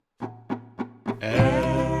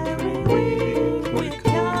Every week we're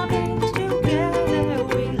coming together.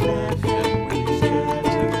 We laugh and we share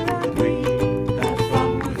and we have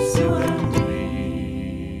fun with Sue and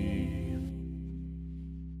me.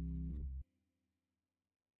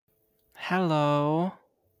 Hello.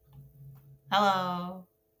 Hello.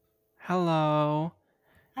 Hello.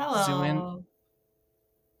 Zuin, Hello.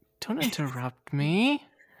 don't interrupt me.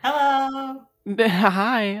 Hello.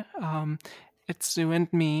 Hi. It's Sue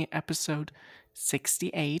and Me, episode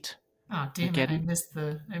 68. Oh We're damn it! I getting missed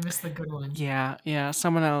the good one. yeah,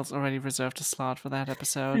 someone else already reserved a slot for that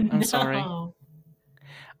episode. I'm sorry. No.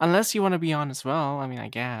 Unless you want to be on as well, I mean, I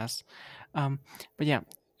guess. But yeah,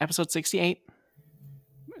 episode 68.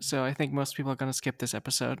 So I think most people are gonna skip this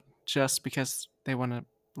episode just because they want to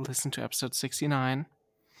listen to episode 69.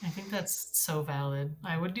 I think that's so valid.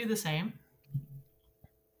 I would do the same.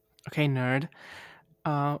 Okay, nerd.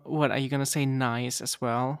 What are you gonna say? Nice as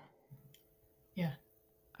well? Yeah.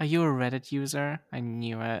 Are you a Reddit user? I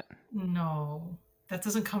knew it. No. That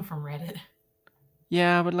doesn't come from Reddit.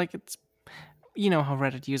 Yeah, but like it's you know how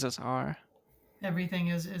Reddit users are. Everything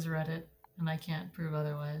is Reddit, and I can't prove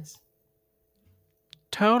otherwise.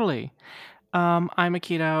 Totally. I'm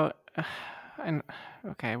Akito, and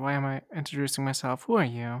okay, why am I introducing myself? Who are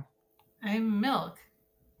you? I'm Milk.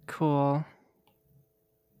 Cool.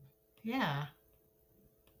 Yeah.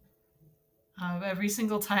 Every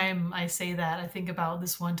single time I say that, I think about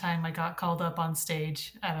this one time I got called up on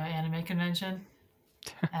stage at an anime convention,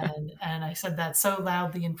 and I said that so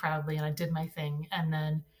loudly and proudly, and I did my thing, and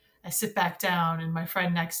then I sit back down, and my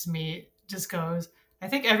friend next to me just goes, "I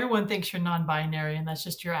think everyone thinks you're non-binary, and that's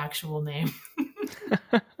just your actual name."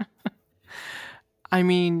 I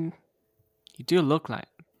mean, you do look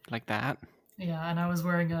like that. Yeah, and I was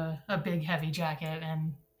wearing a big heavy jacket,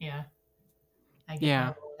 and yeah, I get that Yeah,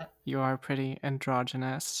 a lot. you are pretty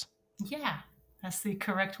androgynous. Yeah, that's the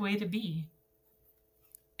correct way to be.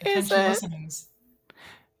 Is Attention, it? listeners.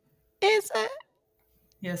 Is it?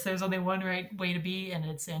 Yes, there's only one right way to be, and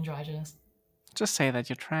it's androgynous. Just say that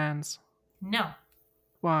you're trans. No,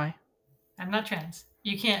 Why? I'm not trans.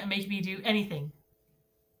 You can't make me do anything.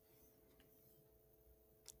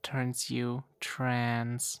 Turns you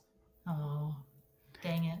trans. Oh,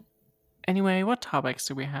 dang it. Anyway, what topics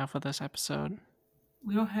do we have for this episode?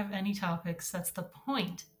 We don't have any topics. That's the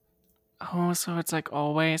point. Oh, so it's like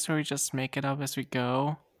always where we just make it up as we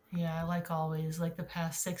go? Yeah, like always, like the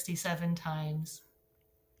past 67 times.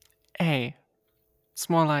 Hey, it's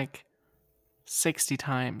more like 60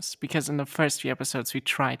 times, because in the first few episodes we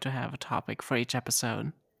tried to have a topic for each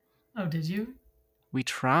episode. Oh, did you? We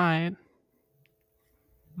tried.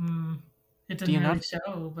 Hmm. It Do didn't you really not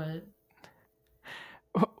show, but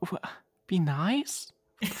be nice?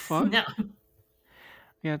 What the fuck? no.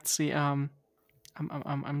 Yeah, let's see. I'm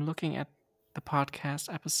looking at the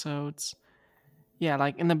podcast episodes. Yeah,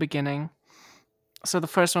 like in the beginning. So the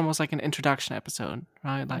first one was like an introduction episode,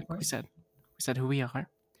 right? Of Like course. we said who we are.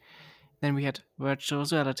 Then we had virtual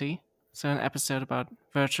reality, so an episode about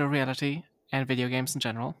virtual reality and video games in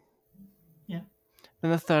general. Yeah.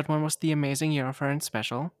 Then the third one was the Amazing Eurofurence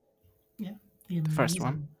special, Yeah. The the first one.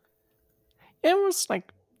 amazing. It was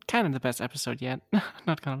like kind of the best episode yet,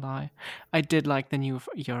 not gonna lie. I did like the new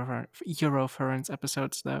Eurofurence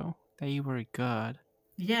episodes though. They were good.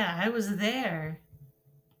 Yeah, I was there.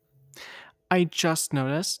 I just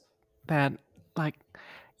noticed that, like,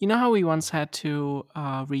 you know how we once had to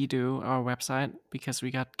redo our website because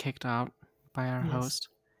we got kicked out by our Yes. host?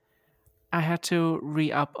 I had to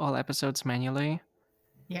re up all episodes manually,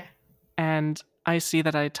 Yeah. and I see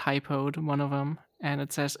that I typoed one of them, and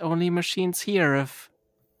it says only machines here if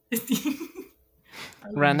Only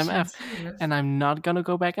random F, machines here. and I'm not gonna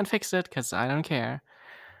go back and fix it because I don't care.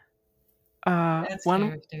 That's One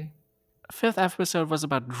character. fifth episode was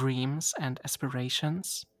about dreams and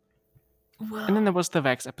aspirations, and then Whoa. there was the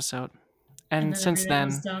Vex episode, And and then since everything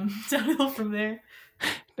was then, downhill from there.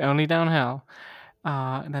 only downhill.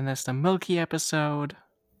 And then there's the Milky episode,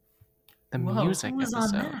 the Whoa, who music was on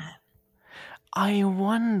episode. that? I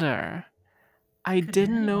wonder. I Could have been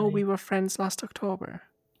didn't know we anybody. were friends last October.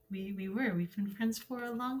 We were. We've been friends for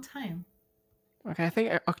a long time. Okay, I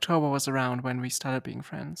think October was around when we started being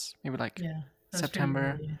friends. Maybe like Yeah, that was pretty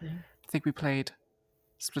September. early, I think. I think we played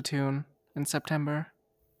Splatoon in September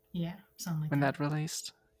Yeah, something like when that. that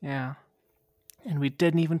released. Yeah. And we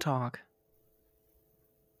didn't even talk.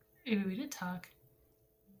 Maybe we did talk.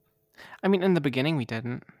 I mean, in the beginning, we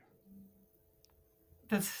didn't.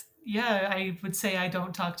 That's yeah. I would say I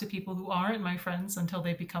don't talk to people who aren't my friends until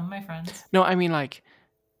they become my friends. No, I mean, like,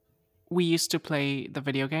 we used to play the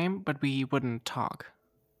video game, but we wouldn't talk.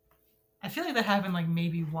 I feel like that happened like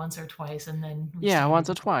maybe once or twice, and then we Yeah, started once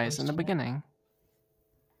or with the twice voice in the chat. beginning.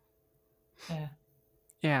 Yeah,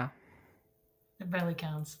 Yeah. it barely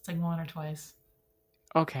counts. It's like one or twice.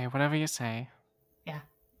 Okay, whatever you say. Yeah,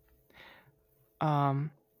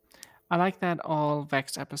 Um, I like that all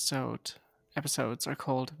Vexed episodes are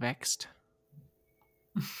called Vexed.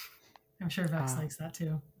 I'm sure Vex Uh, likes that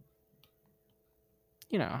too.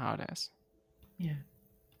 you know how it is. Yeah.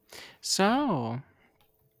 So,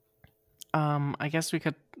 I guess we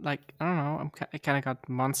could like I don't know. I kind of got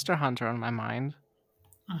Monster Hunter on my mind.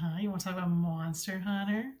 Uh huh. You want to talk about Monster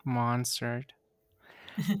Hunter? Monsert.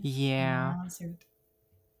 Yeah, Monsert.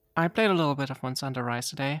 I played a little bit of Monster Hunter Rise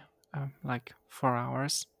today, like 4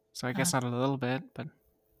 hours. So I Uh, guess not a little bit, but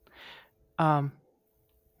um,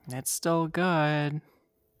 it's still good.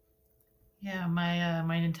 yeah,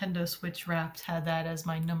 my Nintendo Switch Wrapped had that as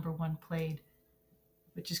my number one played,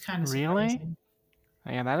 which is kind of Really? surprising.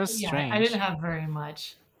 Yeah, that is But yeah, I didn't strange. have very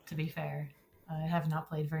much, to be fair. I have not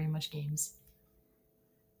played very much games.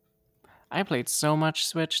 I played so much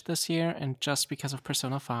Switch this year, and just because of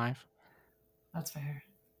Persona 5. That's fair.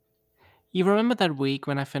 You remember that week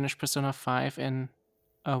when I finished Persona 5 in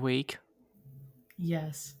a week,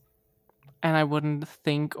 Yes. and I wouldn't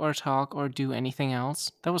think or talk or do anything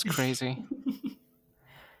else? That was crazy.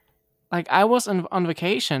 Like, I was on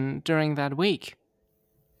vacation during that week,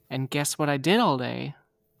 and guess what I did all day?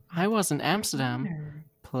 You I was played in Amsterdam Persona.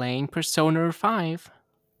 playing Persona 5.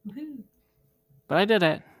 Woohoo. But I did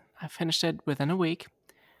it. I finished it within a week.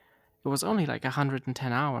 It was only like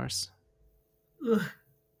 110 hours. Ugh.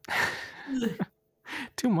 Ugh.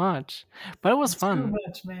 Too much. But it was Too fun.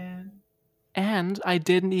 much, man. And I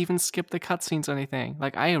didn't even skip the cutscenes or anything.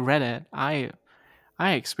 Like I read it. I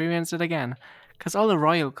experienced it again. Cause all the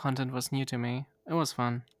royal content was new to me. It was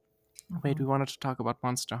fun. Wait, we Mhm. wanted to talk about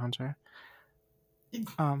Monster Hunter.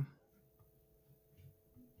 Um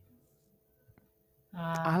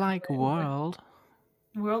I like World.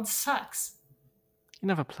 World sucks. You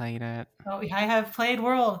never played it. Oh, I have played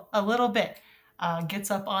World a little bit. Gets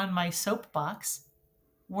up on my soapbox.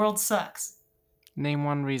 World sucks. Name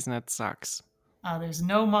one reason it sucks. There's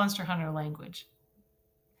no Monster Hunter language.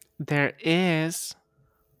 There is.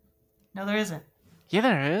 No, there isn't. Yeah,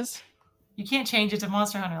 there is. You can't change it to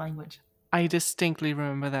Monster Hunter language. I distinctly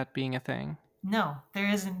remember that being a thing. No, there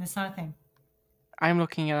isn't. It's not a thing. I'm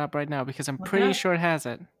looking it up right now because I'm Look it pretty up. sure it has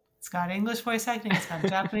it. It's got English voice acting, it's got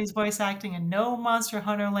Japanese voice acting, and no Monster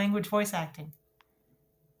Hunter language voice acting,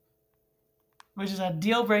 which is a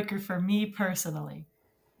deal breaker for me personally.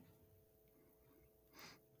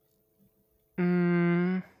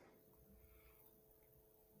 Mm,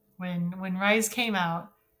 When Rise came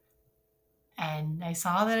out and I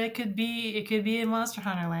saw that it could be in Monster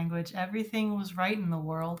Hunter language, everything was right in the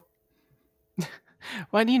world.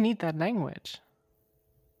 why do you need that language?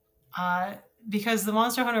 Uh, because the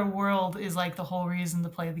Monster Hunter world is like the whole reason to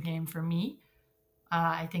play the game for me.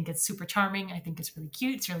 I think it's super charming. I think it's really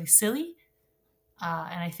cute. It's really silly.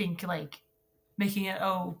 And I think like making it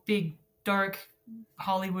big dark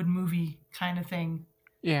Hollywood movie kind of thing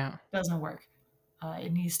Yeah. doesn't work.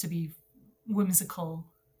 It needs to be whimsical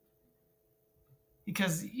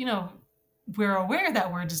because we're aware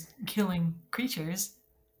that we're just killing creatures,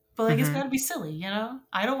 but like it's Hmm. got to be silly.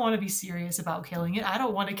 I don't want to be serious about killing it. I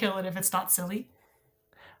don't want to kill it if it's not silly.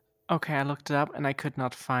 Okay, I looked it up and I could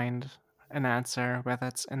not find an answer whether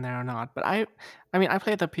it's in there or not. But I mean, I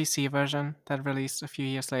played the PC version that released a few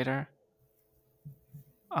years later.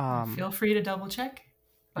 Um, Feel free to double check,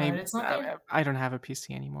 but maybe it's not there. I don't have a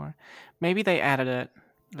PC anymore. Maybe they added it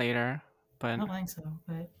later, I but don't think so,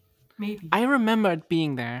 but maybe. I remember it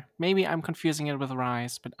being there. Maybe I'm confusing it with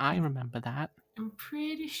Rise, but I remember that. I'm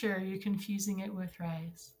pretty sure you're confusing it with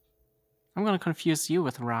Rise. I'm gonna confuse you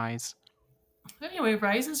with Rise. Anyway,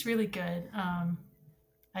 Rise is really good.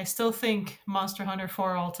 I still think Monster Hunter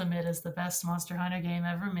 4 Ultimate is the best Monster Hunter game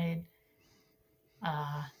ever made.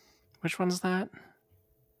 Uh, Which one's that?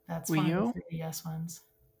 that's Wii one of the U? 3DS ones.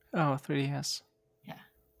 Oh, 3DS. Yeah.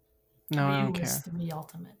 No, I Wii U don't was care. 3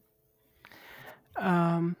 Ultimate.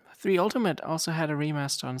 3 Ultimate also had a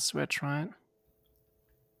remaster on Switch, right?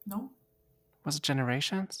 No? Was it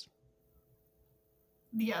Generations?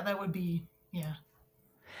 Yeah, that would be, yeah.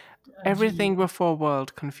 Everything GU. before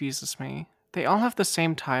World confuses me. They all have the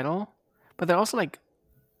same title, but they're also like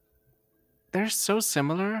they're so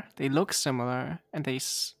similar. They look similar, and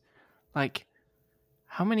like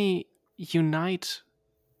how many Unite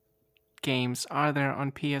games are there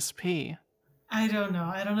on PSP? I don't know.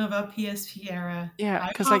 I don't know about PSP era. Yeah, I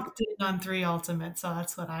because like popped in on 3 Ultimate, so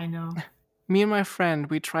that's what I know. me and my friend,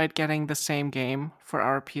 we tried getting the same game for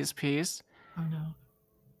our PSPs, Oh no.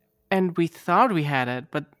 and we thought we had it,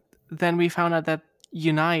 but then we found out that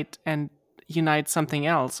Unite and Unite something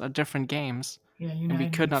else are different games, Yeah, and we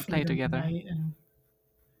Unite could and not play Freedom together. Unite, and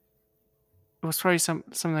It was probably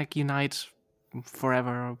something like Unite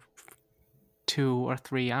Forever or 2 or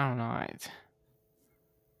 3. I don't know.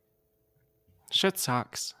 Shit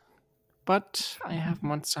sucks. But I have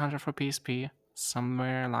Monster Hunter for PSP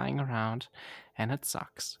somewhere lying around, and it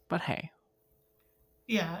sucks. But hey,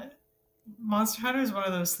 yeah, Monster Hunter is one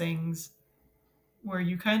of those things where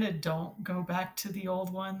you kind of don't go back to the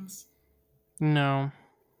old ones, no.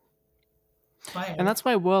 And but that's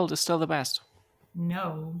why World is still the best.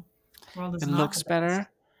 no, World is It not the looks better. best.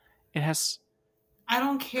 It has. I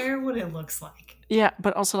don't care what it looks like. Yeah,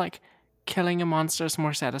 but also, like, killing a monster is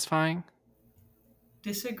more satisfying.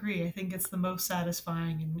 Disagree. I think it's the most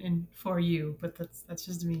satisfying in for you, but that's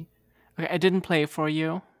just me. Okay, I didn't play it for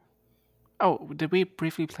you. Oh, did we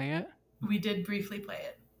briefly play it? We did briefly play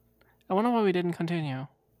it. I wonder why we didn't continue.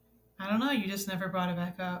 I don't know. You just never brought it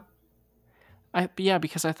back up. Yeah,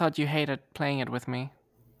 because I thought you hated playing it with me.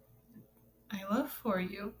 I love for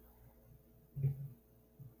you.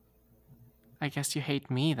 I guess you hate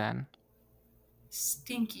me then.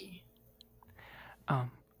 Stinky.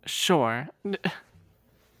 Um, sure.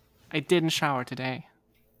 I didn't shower today.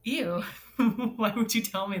 Ew. Why would you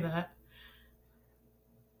tell me that?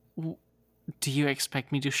 Do you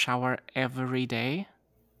expect me to shower every day?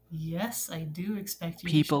 Yes, I do expect you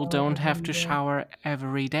to People shower don't have every to day. shower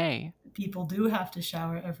every day. People do have to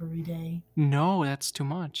shower every day. No, that's too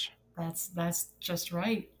much. That's just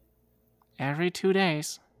right. Every 2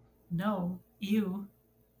 days. No. Ew.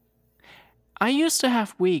 I used to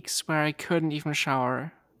have weeks where I couldn't even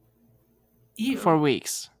shower for Ew.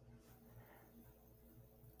 weeks.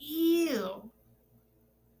 Ew.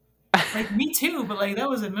 Like me too, but like that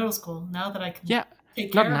was in middle school. Now that I can Yeah,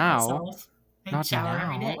 take not care of now. myself, I Not shower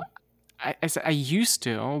every now. day. I used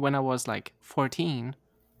to when I was like 14.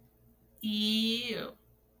 Ew.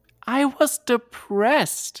 I was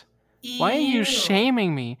depressed. Why are you Ew.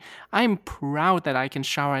 shaming me? I'm proud that I can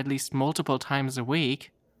shower at least multiple times a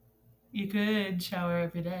week. You could shower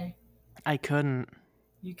every day. I couldn't.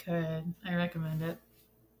 You could. I recommend it.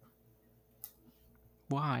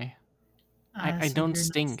 Why? I So don't you're not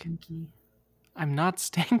stink. stinky. I'm not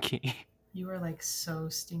stinky. You are like so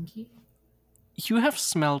stinky. You have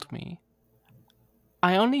smelled me.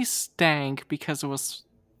 I only stank because it was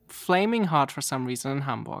flaming hot for some reason in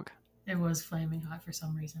Hamburg. It was flaming hot for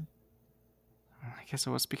some reason. I guess it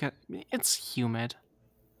was because it's humid.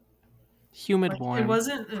 Humid, Like it warm,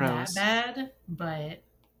 wasn't that gross. bad, but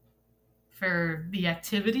for the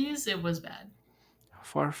activities, it was bad.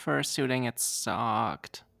 For fursuiting, it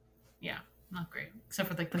sucked. Yeah, not great. Except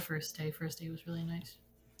for like the first day. First day was really nice.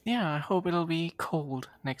 Yeah, I hope it'll be cold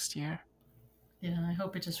next year. Yeah, I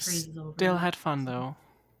hope it just freezes over Still really had fun fast. though.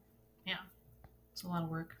 Yeah, it's a lot of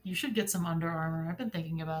work. You should get some Under Armour. I've been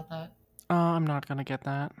thinking about that. I'm not gonna get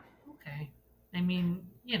that. Okay. I mean,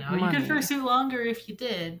 you could Money. fursuit longer if you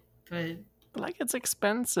did, but But like, it's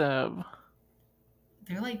expensive.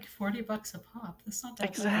 they're like $40 a pop. That's not that bad.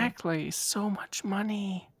 Exactly. So much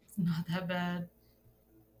money. It's not that bad.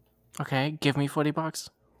 Okay, give me $40.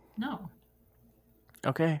 No.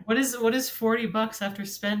 Okay. What is $40 after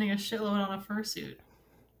spending a shitload on a fursuit?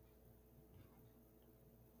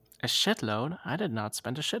 A shitload? I did not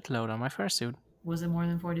spend a shitload on my fursuit. Was it more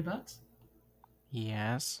than $40?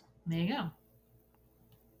 Yes. There you go.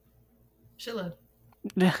 Shitload.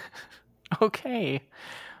 Okay.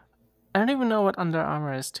 I don't even know what Under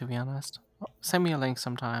Armour is, to be honest. Send me a link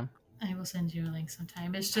sometime. I will send you a link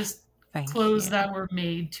sometime. It's just Thank clothes you. that were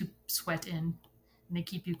made to sweat in, and they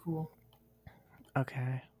keep you cool.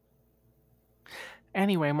 Okay.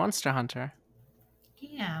 Anyway, Monster Hunter.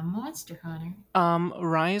 Yeah, Monster Hunter.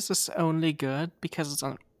 Rise is only good because it's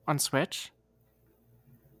on Switch,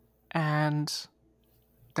 and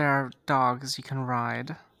there are dogs you can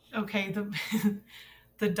ride. Okay, the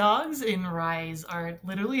the dogs in Rise are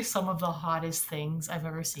literally some of the hottest things I've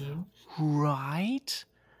ever seen. Right?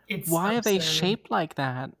 It's Why are they absurd. shaped like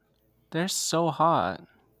that? They're so hot.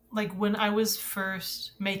 Like when I was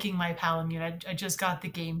first making my Palamute, I just got the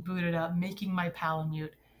game booted up, making my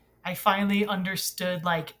Palamute. I finally understood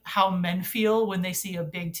like how men feel when they see a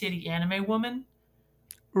big titty anime woman.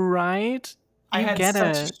 Right? I You had get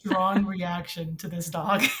such it. strong reaction to this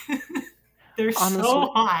dog. They're Honestly,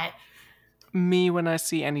 so hot. me when I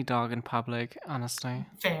see any dog in public, honestly.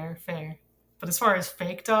 Fair, fair. But as far as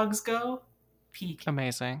fake dogs go, peak.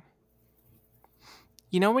 Amazing.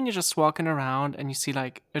 You know when you're just walking around and you see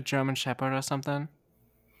like a German Shepherd or something?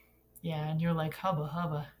 Yeah, and you're like hubba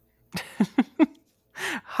hubba.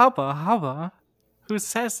 Hubba, hubba. Who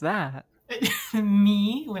says that?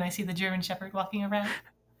 Me, when I see the German Shepherd walking around.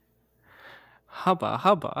 Hubba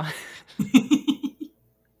hubba.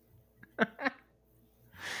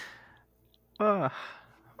 Ugh.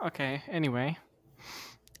 Okay, anyway.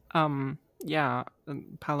 Yeah,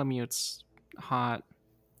 Palamute's hot.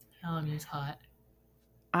 Alamute's hot.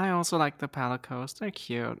 I also like the Palicos. They're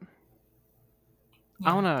cute. I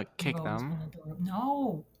Yeah, wanna they've kick always them. been adorable.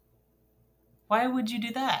 No! Why would you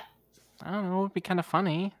do that? I don't know, it'd be kind of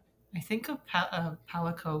funny. I think a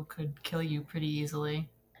palico could kill you pretty easily.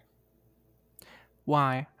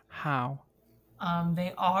 Why? How?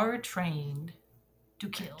 They are trained to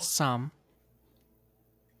kill. Some,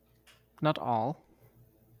 not all.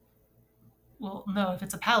 Well, no, if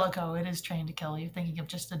it's a palico, it is trained to kill. You're thinking of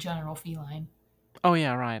just a general feline. Oh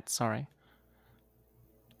yeah, right. Sorry,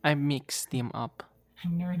 I mixed them up.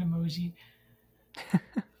 Nerd emoji.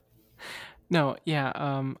 No, yeah.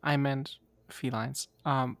 I meant felines.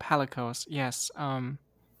 Palicos. Yes.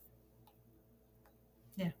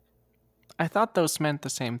 Yeah. I thought those meant the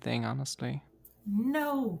same thing. Honestly,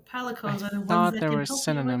 No, I palicos are the ones thought that there can were help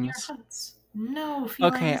you in your synonyms. huts. No,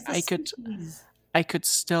 feline Okay, is the species. I could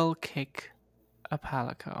still kick a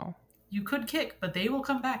palico. You could kick, but they will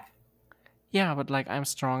come back. Yeah, but like I'm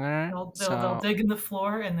stronger, They'll so dig in the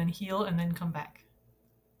floor and then heal and then come back.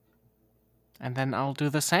 and then I'll do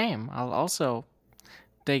the same. I'll also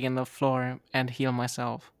dig in the floor and heal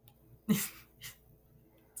myself. It's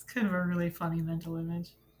kind of a really funny mental image.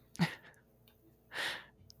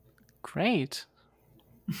 Great.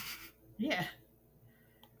 Yeah.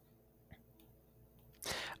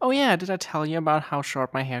 Oh yeah, did I tell you about how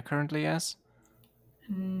short my hair currently is?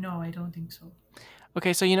 No, I don't think so.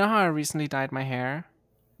 Okay, so you know how I recently dyed my hair?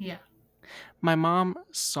 Yeah. My mom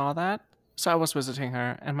saw that. So I was visiting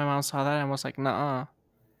her, and my mom saw that and was like, nuh-uh.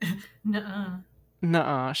 Nuh-uh.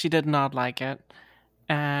 Nuh-uh. She did not like it.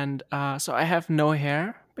 And so I have no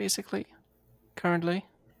hair, basically, currently.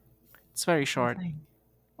 It's very Poor short, thing.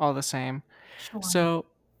 all the same. Sure. So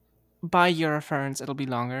by your reference, it'll be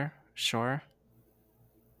longer, sure.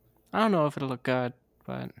 I don't know if it'll look good,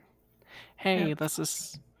 but hey, Yep. this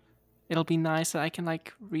is. It'll be nice that I can,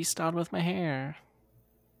 like, restart with my hair.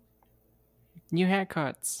 New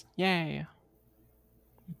haircuts. Yay.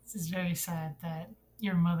 It's very sad that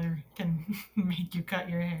your mother can make you cut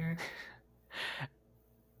your hair.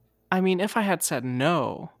 I mean, if I had said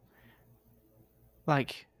no,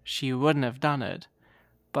 like, she wouldn't have done it.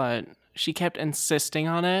 But she kept insisting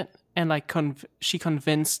on it, and, like, she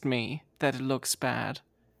convinced me that it looks bad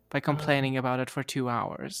by Oh, complaining about it for 2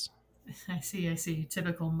 hours. I see, I see.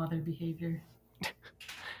 Typical mother behavior.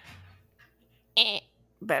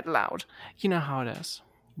 Bad loud. You know how it is.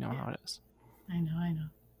 You know Yeah, how it is. I know, I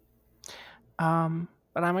know.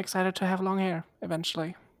 But I'm excited to have long hair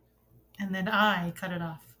eventually. And then I cut it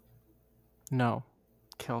off. No,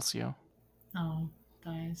 kills you. Oh,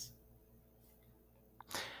 dies.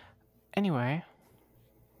 Anyway,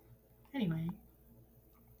 Anyway,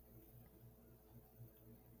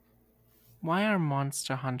 why are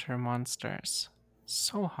Monster Hunter monsters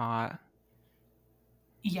so hot?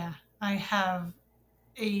 yeah, I have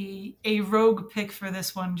a rogue pick for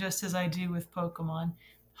this one, just as I do with Pokemon.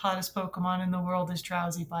 Hottest Pokemon in the world is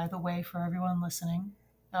Drowsy, by the way, for everyone listening.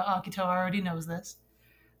 Akito already knows this.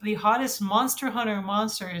 The hottest Monster Hunter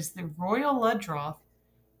monster is the Royal Ludroth,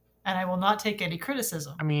 and I will not take any I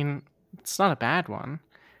criticism. mean, it's not a bad one.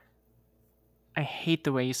 I hate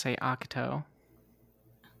the way you say Akito.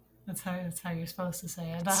 That's how you're supposed to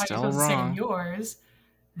say it. It's Not how you're still supposed to say wrong. yours,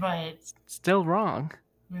 but Still wrong.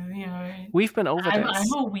 you know, We've been over I'm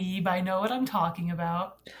this. a weeb. I know what I'm talking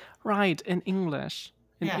about. Right, in English.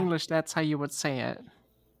 In Yeah, English, that's how you would say it.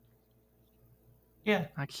 yeah,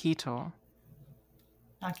 Akito.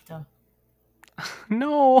 Akito.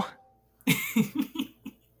 No!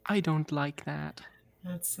 I don't like that.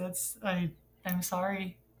 I'm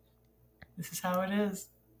sorry. This is how it is.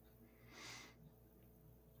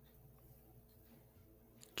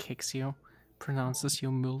 Kicks you. Pronounces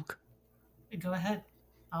you milk. Go ahead.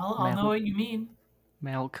 I'll know Milk. what you mean.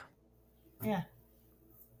 Milk. Yeah.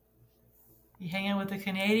 You hang out with the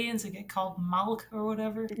Canadians and get called Malk or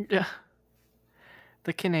whatever. Yeah.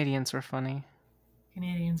 The Canadians were funny.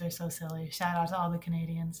 Canadians are so silly. Shout out to all the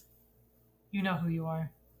Canadians. You know who you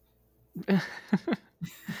are.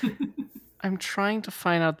 I'm trying to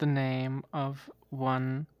find out the name of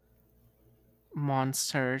one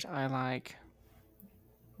monster I like.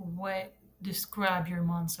 What? Describe your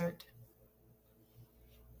Monsert.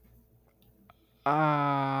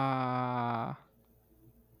 Uh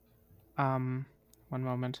um one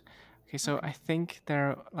moment. Okay, so Okay. I think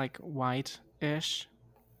they're like white-ish.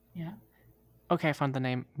 Yeah. Okay, I found the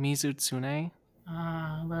name Mizutsune.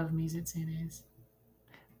 Ah, I love Mizutsunes.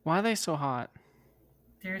 Why are they so hot?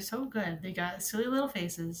 They're so good. They got silly little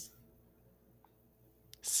faces.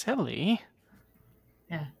 Silly.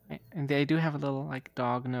 Yeah, And they do have a little like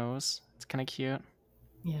dog nose. It's kind of cute.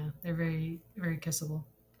 yeah. They're very, very kissable.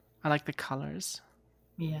 I like the colors.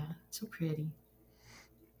 Yeah, so pretty.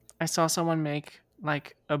 I saw someone make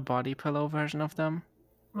like a body pillow version of them.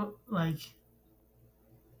 Well, like,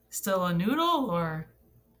 still a noodle or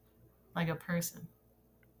like a person?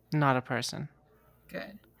 Not a person.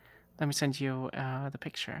 Good. Let me send you the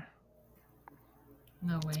picture.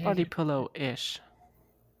 No It's way I body could. pillow-ish.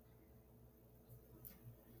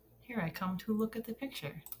 Here I come to look at the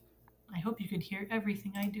picture. I hope you could hear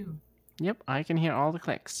everything I do. Yep, I can hear all the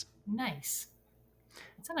clicks. Nice.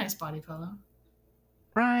 It's a nice body pillow.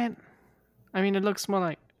 Right. I mean, it looks more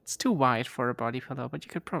like it's too wide for a body pillow, but you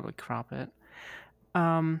could probably crop it.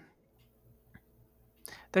 Um,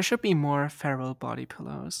 there should be more feral body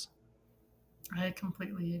pillows. I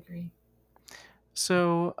completely agree.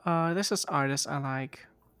 So this is artist I like.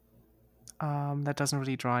 That doesn't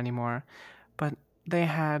really draw anymore, but they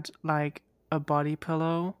had like a body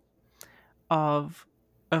pillow of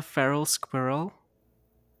a feral squirrel,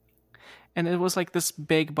 and it was like this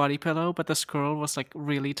big body pillow, but the squirrel was like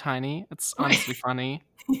really tiny. It's honestly funny.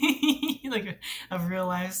 Like a real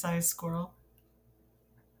life size squirrel.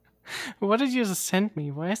 What did you just send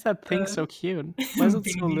me? Why is that thing The so cute? Why is it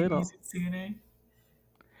so baby little? Mizutsune.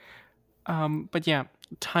 But yeah,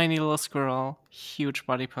 tiny little squirrel, huge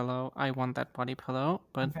body pillow. I want that body pillow,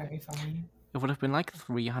 but Very funny. it would have been like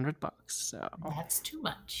 $300. So, That's too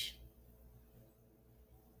much.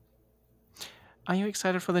 are you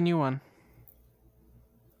excited for the new one?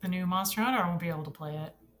 The new Monster Hunter, I won't be able to play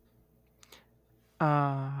it.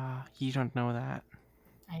 You don't know that.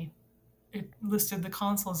 I It listed the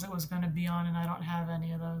consoles it was going to be on, and I don't have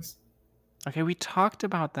any of those. Okay, we talked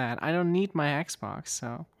about that. I don't need my Xbox,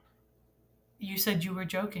 so You said you were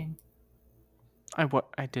joking.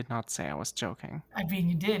 I did not say I was joking. I mean,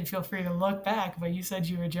 you did. Feel free to look back, but you said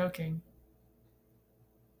you were joking.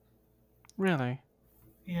 Really?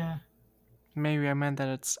 Yeah. Maybe I meant that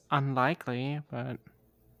it's unlikely, but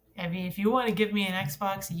I mean, if you want to give me an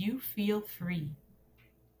Xbox, you feel free.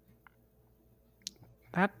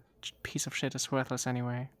 that piece of shit is worthless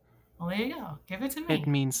anyway. Well, there you go. Give it to It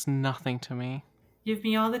me. means nothing to me. Give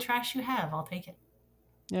me all the trash you have. I'll take it.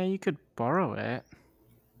 Yeah, you could borrow it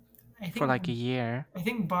I for think like a year. I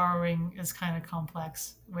think borrowing is kind of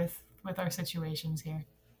complex with our situations here.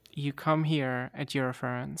 You come here at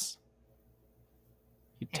Eurofurence,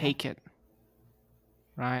 you Yeah. take it,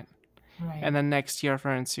 right? Right. And then next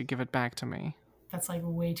Eurofurence, you give it back to me. That's like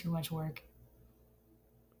way too much work.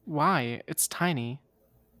 Why? It's tiny.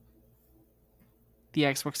 The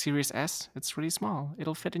Xbox Series S, it's really small.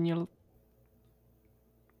 It'll fit in your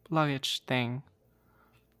luggage thing.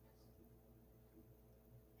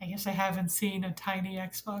 I guess I haven't seen a tiny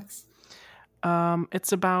Xbox.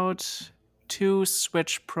 It's about two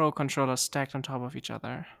Switch Pro controllers stacked on top of each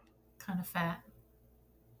other. Kind of fat.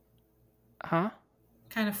 Huh?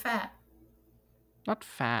 Kind of fat. Not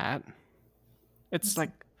fat. It's It's,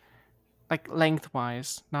 like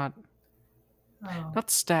lengthwise, oh, not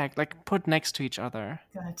stacked, like put next to each other,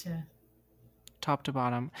 gotcha. top to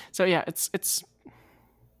bottom. So yeah, it's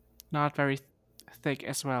not very thick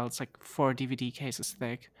as well. It's like 4 DVD cases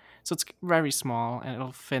thick. So it's very small and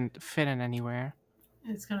it'll fit in anywhere.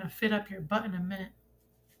 It's gonna fit up your butt in a minute.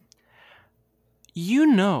 You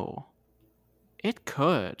know, it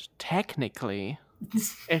could technically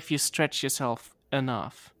if you stretch yourself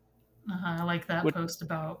enough. I like that Would post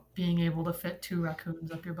about being able to fit two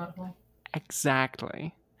raccoons up your butthole.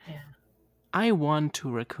 exactly. Yeah. I want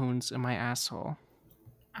 2 raccoons in my asshole.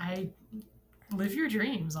 I live your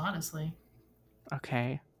dreams, honestly.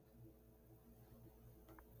 Okay.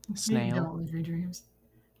 Maybe Snail. don't live your dreams.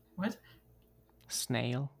 What?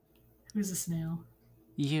 Snail. Who's a snail?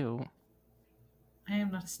 You. I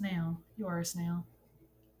am not a snail. You are a snail.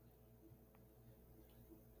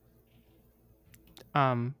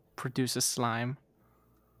 Produces slime.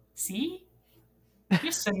 See?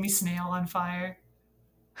 You send me snail on fire.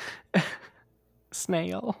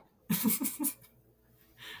 Snail.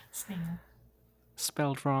 Snail.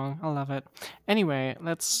 Spelled wrong. I love it. Anyway,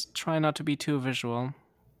 let's try not to be too visual.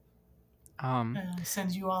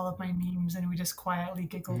 Sends you all of my memes, and we just quietly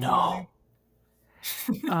giggle together.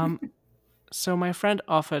 No. Um, so my friend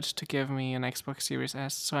offered to give me an Xbox Series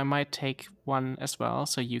S, so I might take one as well,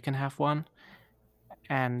 so you can have one,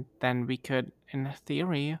 and then we could, in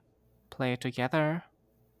theory, play it together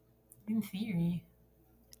In theory,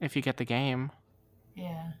 if you get the game.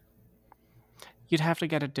 yeah. You'd have to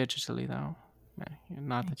get it digitally though.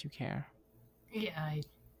 Not that you care. Yeah,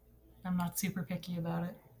 I'm not super picky about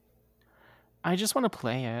it. I just want to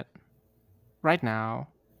play it right now.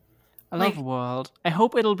 I love Like, World. I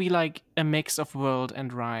hope it'll be like a mix of World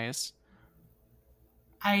and Rise.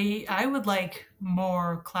 I would like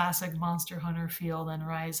more classic Monster Hunter feel than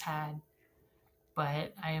Rise had,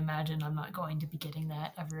 but I imagine I'm not going to be getting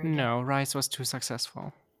that ever again. No, Rise was too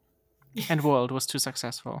successful. And World was too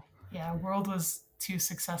successful. Yeah, World was too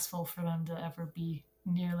successful for them to ever be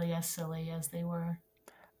nearly as silly as they were.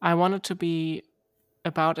 I want it to be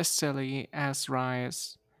about as silly as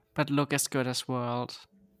Rise, but look as good as World.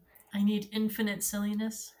 I need infinite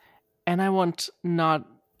silliness. And I want not.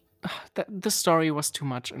 The story was too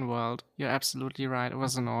much in World. You're absolutely right. It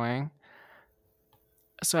was annoying.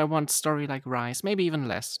 So I want story like Rise, maybe even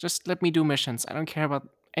less. Just let me do missions. I don't care about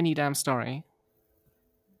any damn story.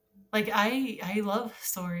 Like I love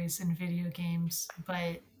stories in video games,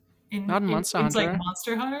 but Not in in Monster games like Hunter.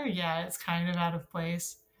 Monster Hunter, yeah, it's kind of out of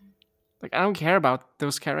place. Like I don't care about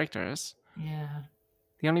those characters. Yeah.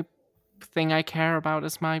 The only thing I care about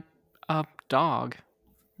is my dog.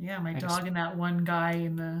 Yeah, my I guess dog and that one guy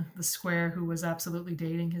in the square who was absolutely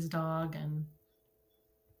dating his dog and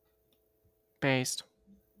based.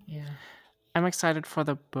 yeah. I'm excited for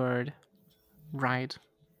the bird ride,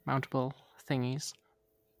 mountable thingies.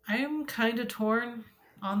 I'm kind of torn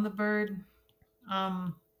on the bird.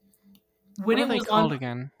 Um when What are it they was on called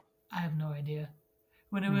again? I have no idea.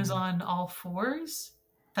 When it was Hmm. on all fours,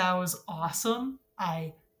 that was awesome.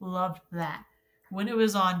 I loved that. When it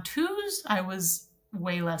was on twos, I was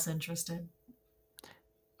way less interested.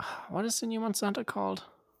 What is the new Monsanto called?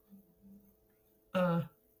 Uh,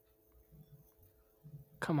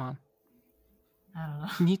 Come on, I don't know.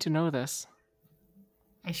 you need to know this.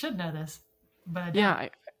 I should know this, but I Yeah,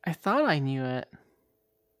 don't. I thought I knew it.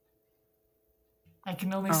 I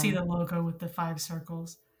can only see Um, the logo with the five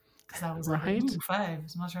circles because I was like, right? ooh, five.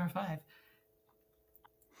 It's Monster Hunter 5.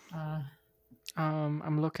 Uh,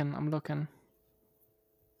 I'm looking. I'm looking.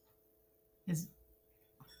 is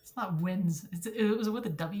It's not wins. It was with a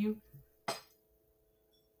W.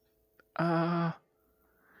 Uh,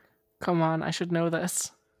 Come on, I should know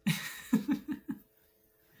this.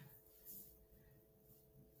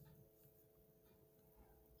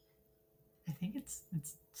 I think it's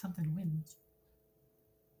something wins.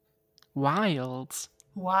 Wilds.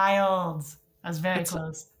 Wilds. I was very It's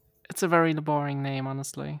close. it's a very boring name,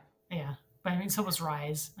 honestly. Yeah, but I mean, so was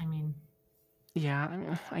Rise. I mean, Yeah, I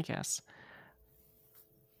mean, I guess.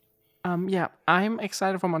 Yeah, I'm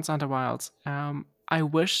excited for Monsanto Wilds. I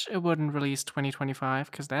wish it wouldn't release 2025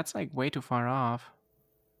 because that's like way too far off.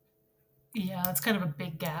 yeah, it's kind of a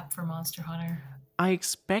big gap for Monster Hunter. I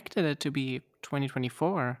expected it to be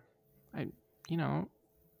 2024. I, you know,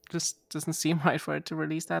 just doesn't seem right for it to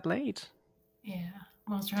release that late. Yeah,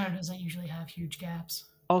 Monster Hunter doesn't usually have huge gaps.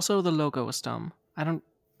 Also, the logo is dumb. I don't.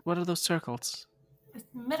 What are those circles? It's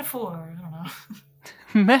metaphor. I don't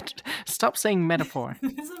know. Stop saying metaphor.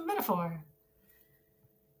 It's a metaphor.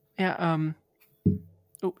 Yeah.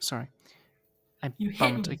 Oh, sorry. I You hit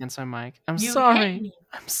bumped me. against my mic. I'm You hit sorry. me.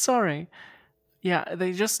 I'm sorry. Yeah,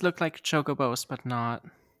 they just look like chocobos, but not.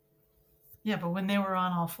 Yeah, but when they were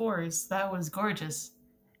on all fours, that was gorgeous.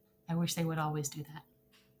 I wish they would always do that.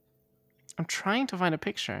 I'm trying to find a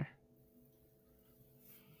picture.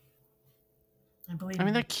 I believe I mean,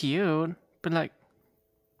 in they're you. cute, but like,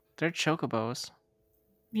 they're chocobos.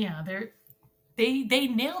 Yeah, they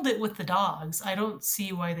nailed it with the dogs. I don't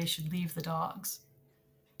see why they should leave the dogs.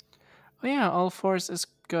 Oh yeah, all fours is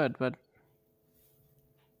good, but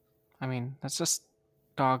I mean, that's just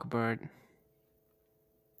dog bird.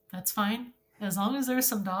 That's fine. As long as there's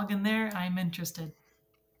some dog in there, I'm interested.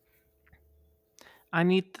 I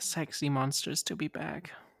need the sexy monsters to be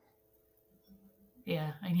back.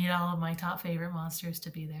 Yeah, I need all of my top favorite monsters to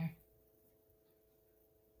be there.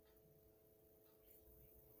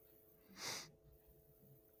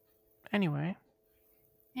 Anyway,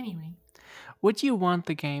 Anyway, would you want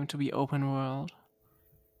the game to be open world?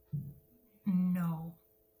 no.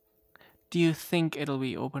 Do you think it'll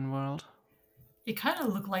be open world? It kind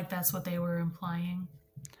of looked like that's what they were implying.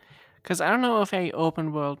 Because I don't know if a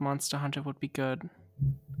open world Monster Hunter would be good.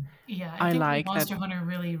 Yeah, I I think like that. Monster Hunter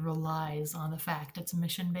really relies on the fact it's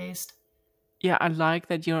mission based. Yeah, I like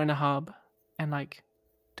that you're in a hub and like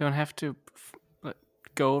don't have to like,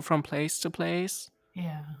 go from place to place.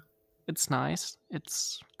 Yeah, It's nice.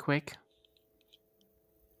 It's quick.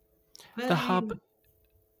 but The hub,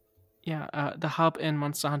 yeah, the hub in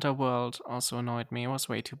Monster Hunter World also annoyed me. It was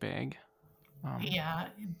way too big. Um, yeah,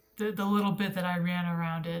 the little bit that I ran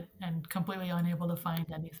around it and completely unable to find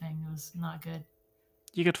anything was not good.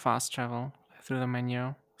 You could fast travel through the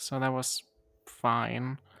menu, so that was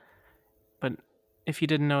fine. But if you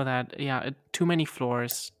didn't know that, yeah, too many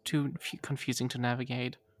floors, confusing to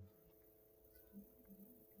navigate.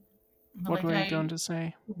 What Like were you going to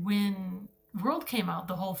say? when World came out,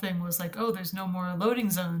 the whole thing was like, oh, there's no more loading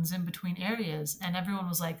zones in between areas, and everyone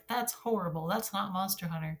was like, that's horrible. That's not Monster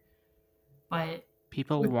Hunter. But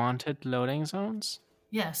People with wanted loading zones?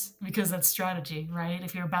 yes, because that's strategy, right?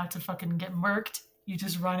 If you're about to fucking get murked, you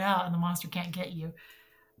just run out and the monster can't get you.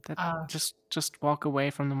 That Uh, just walk away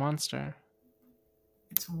from the monster.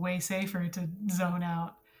 it's way safer to zone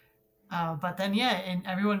out. But then, yeah, and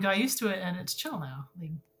everyone got used to it, and it's chill now.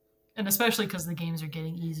 Like, and especially because the games are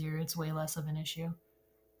getting easier, it's way less of an issue.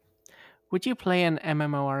 Would you play an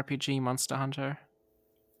MMORPG Monster Hunter?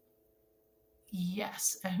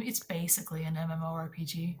 Yes, it's basically an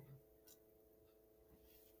MMORPG.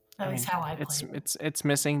 At I least mean, how I it's played it. it's it's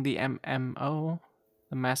missing the MMO,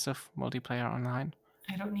 the massive multiplayer online.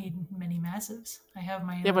 I don't need many massives. I have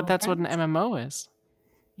my Yeah, but little that's what an friends. MMO is.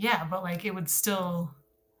 Yeah, but like it would still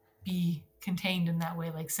be contained in that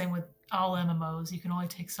way. Like same with all MMOs, you can only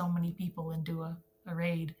take so many people into a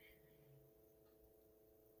raid,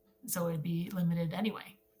 so it'd be limited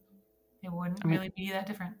anyway. It wouldn't I mean, really be that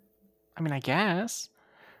different. I guess.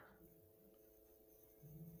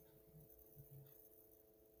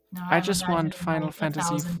 Now I I'm just want imagining Final like a Fantasy.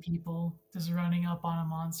 thousand people just running up on a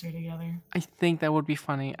monster together. I think that would be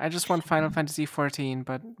funny. I just want Final Fantasy 14,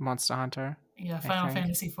 but Monster Hunter. Yeah, I Final think.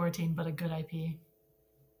 Fantasy 14, but a good IP.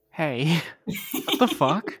 Hey, what the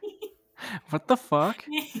fuck? What the fuck?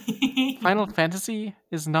 Final Fantasy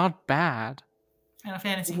is not bad. Final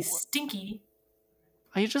Fantasy W- stinky.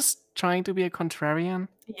 Are you just trying to be a contrarian?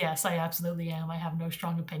 Yes, I absolutely am. I have no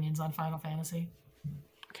strong opinions on Final Fantasy.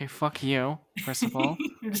 Okay, fuck you, first of all.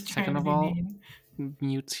 I'm just trying Second to of be all, mean.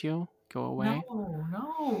 mutes you. Go away. No,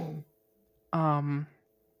 no. Um,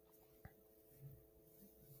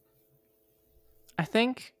 I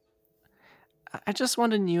think I just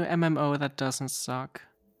want a new MMO that doesn't suck.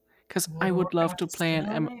 Cause I World of would love Warcraft to is play an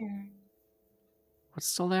still M. there. What's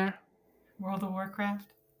still there? World of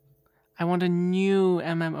Warcraft. I want a new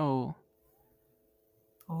MMO.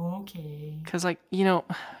 Okay. Cause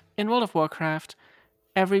in World of Warcraft,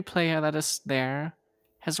 every player that is there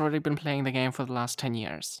has already been playing the game for the last 10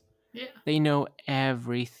 years. Yeah, They know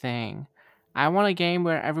everything. I want a game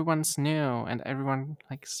where everyone's new and everyone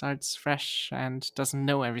starts fresh and doesn't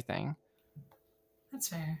know everything. that's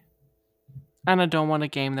fair. And I don't want a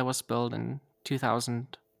game that was built in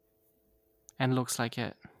 2000 and looks like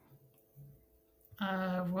it.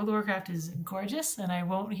 World of Warcraft is gorgeous, and I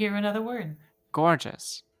won't hear another word.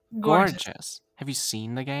 Gorgeous. Gorgeous. Gorgeous. Have you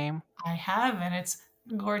seen the game? I have, and it's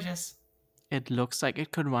gorgeous. It looks like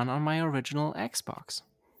it could run on my original Xbox.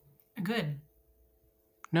 Good.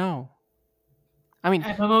 No. I mean,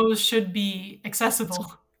 MMOs should be it's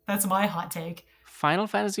accessible. That's my hot take. Final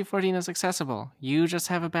Fantasy XIV is accessible. You just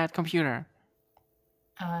have a bad computer.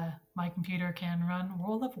 My computer can run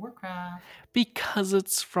World of Warcraft, Because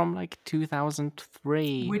it's from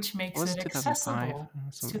 2003. which Or makes was it it 2005? accessible.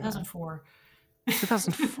 It's Something like that. 2004.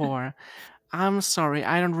 2004. I'm sorry,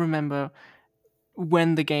 I don't remember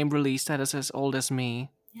when the game released that is as old as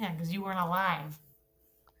me. Yeah, because you weren't alive.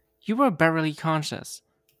 You were barely conscious.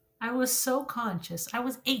 I was so conscious. I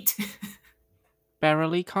was 8.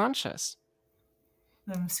 Barely conscious.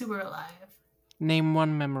 I'm super alive. Name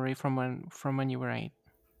one memory from when you were 8.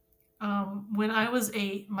 When I was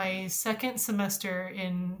 8, my second semester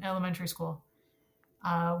in elementary school,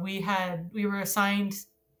 we were assigned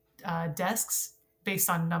desks based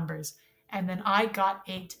on numbers, and then I got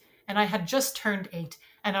 8, and I had just turned 8,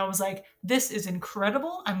 and I was like, "This is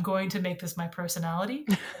incredible! I'm going to make this my personality,"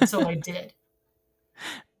 and so I did.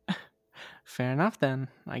 Fair enough then.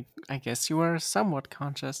 I guess you were somewhat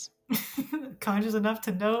conscious. Conscious enough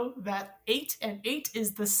to know that 8 and 8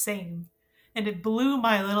 is the same, and it blew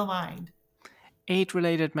my little mind. 8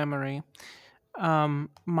 related memory.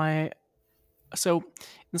 My So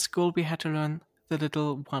in school we had to learn the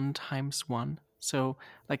little 1 times 1. So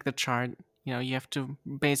the chart, you have to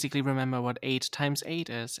basically remember what 8 times 8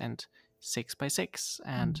 is, and 6 by 6, Mm,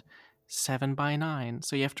 and 7 by 9.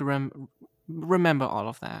 So you have to remember all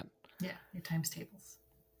of that. yeah, your times tables.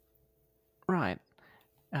 Right.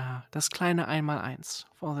 Das kleine Einmaleins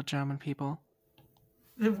for all the German people.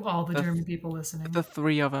 All the The German people listening. the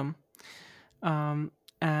three of them.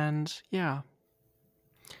 And yeah,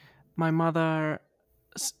 my mother.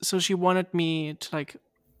 So she wanted me to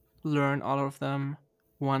learn all of them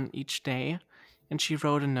one each day, and she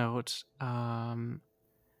wrote a note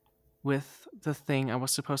with the thing I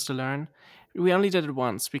was supposed to learn. We only did it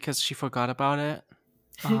once because she forgot about it,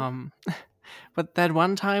 Um, but that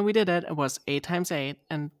one time we did it, it was 8 times 8,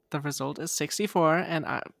 and the result is 64.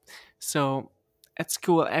 So at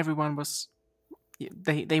school, everyone was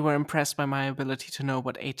they were impressed by my ability to know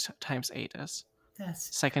what 8 times 8 is.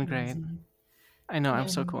 That's Second grade. crazy. I know, I'm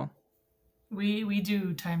so And cool. we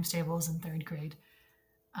do times tables in third grade.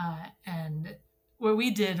 And what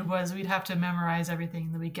we did was we'd have to memorize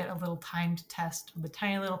everything. Then we get a little timed test with a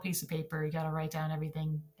tiny little piece of paper. You got to write down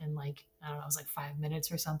everything in like, I don't know, it was like 5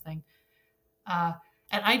 minutes or something. Uh,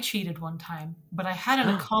 and I cheated one time, but I had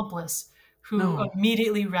an accomplice who No.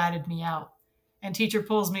 immediately ratted me out. And teacher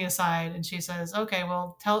pulls me aside and she says, "Okay,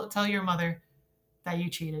 well, tell your mother that you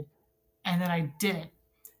cheated." And then I didn't.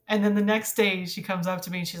 And then the next day she comes up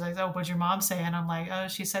to me and she's like, "Oh, what'd your mom say?" And I'm like, "Oh,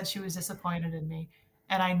 she said she was disappointed in me."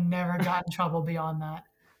 And I never got in trouble beyond that.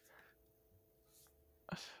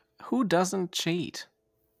 Who doesn't cheat?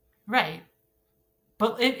 Right.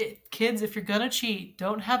 But kids, if you're going to cheat,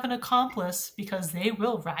 don't have an accomplice because they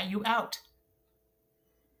will rat you out.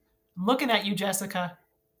 I'm looking at you, Jessica.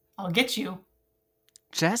 I'll get you.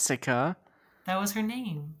 Jessica That was her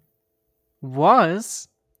name. was?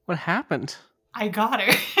 What happened? I got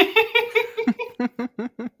her.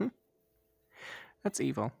 That's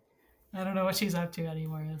evil. I don't know what she's up to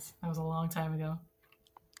anymore. That was a long time ago.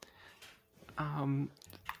 Um,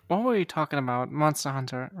 what were you talking about? Monster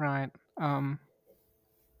Hunter, right?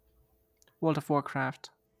 World of Warcraft,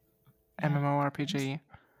 Yeah. MMORPG.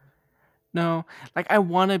 No, like I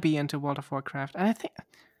want to be into World of Warcraft, and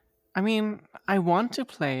I mean, I want to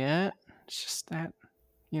play it. It's just that,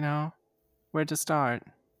 you know, where to start.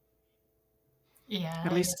 Yeah,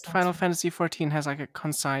 At I guess least that's Final fair. Fantasy XIV has like a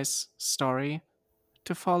concise story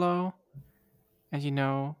to follow, and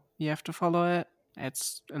you have to follow it.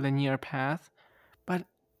 It's a linear path, but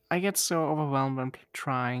I get so overwhelmed when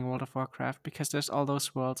trying World of Warcraft because there's all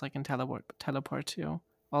those worlds I can teleport to,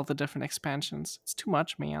 all the different expansions. It's too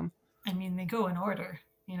much, man. I mean, they go in order.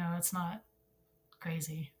 It's not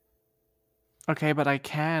crazy. Okay, but I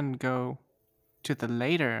can go to the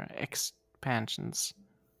later expansions,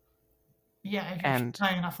 Yeah, if you're and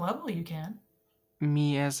high enough level, you can.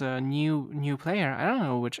 me as a new player, I don't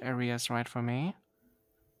know which area is right for me.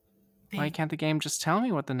 Why They can't the game just tell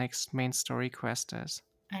me what the next main story quest is?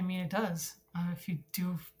 I mean, it does. If you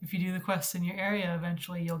do the quests in your area,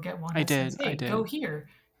 eventually you'll get one I that says, did, I "Hey, go did. here,"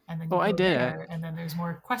 and then Oh, you I go did it. there, and then there's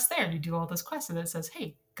more quests there, and you do all those quests, and it says,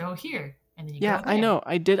 "Hey, go here," and then you Yeah, go I there. know.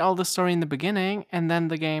 I did all the story in the beginning, and then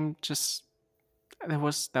the game just that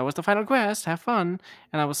was the final quest. Have fun,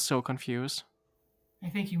 and I was so confused. I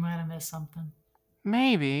think you might have missed something.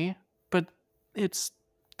 Maybe, but it's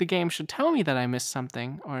the game should tell me that I missed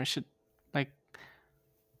something, or it should like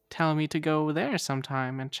tell me to go there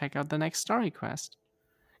sometime and check out the next story quest.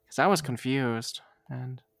 Because I was confused,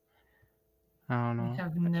 and I don't I know.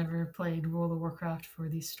 have never played World of Warcraft for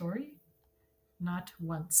the story, not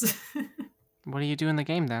once. What do you do in the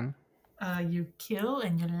game then? You kill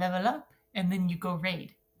and you level up, and then you go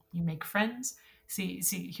raid. You make friends. See,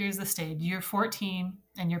 here's the stage. You're 14,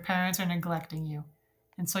 and your parents are neglecting you,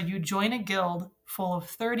 and so you join a guild full of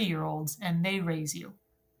 30-year-olds, and they raise you.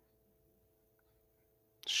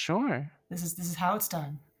 Sure. This is how it's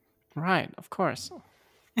done. Right, of course.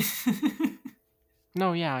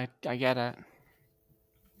 No, yeah, I get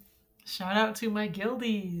Shout out to my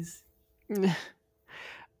guildies. it.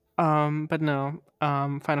 But no.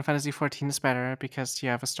 Final Fantasy 14 is better because you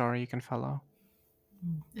have a story you can follow.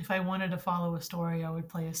 If I wanted to follow a story, I would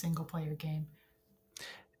play a single player game.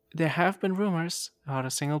 There have been rumors about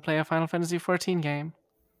a single player Final Fantasy 14 game.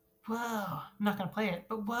 Whoa, I'm not gonna play it,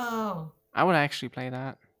 but whoa. I would actually play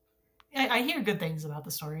that. I hear good things about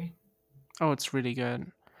the story. Oh, it's really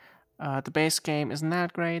good. The base game isn't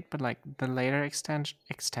that great, but like the later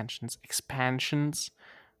expansions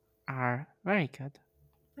are very good.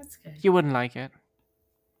 That's good. You wouldn't like it.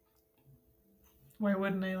 Why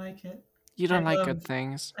wouldn't I like it? You I don't like good love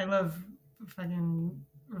things. I love fucking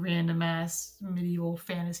random ass medieval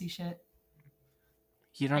fantasy shit.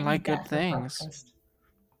 You I don't like eat good that for things. breakfast.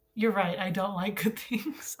 You're right. I don't like good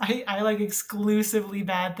things. I like exclusively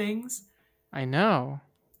bad things. I know.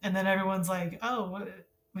 And then everyone's like, "Oh,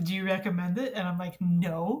 would you recommend it?" And I'm like,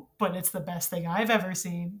 "No, but it's the best thing I've ever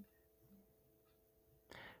seen."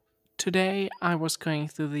 Today I was going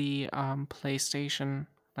through the PlayStation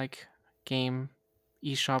like game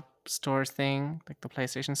eShop store thing, like the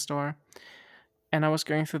PlayStation store, and I was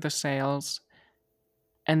going through the sales,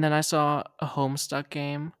 and then I saw a Homestuck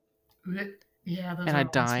game, Yeah, those and I are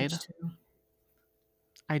on died. Switch too.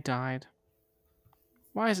 I died.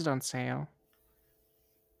 Why is it on sale?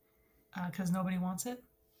 Because nobody wants it.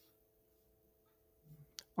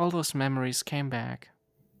 All those memories came back.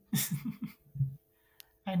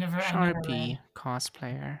 I never Sharpie read.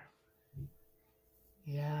 cosplayer.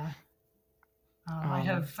 Yeah. I Um,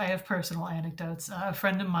 have I have personal anecdotes. A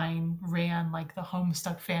friend of mine ran like the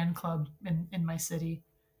Homestuck fan club in my city,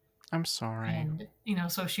 I'm sorry. and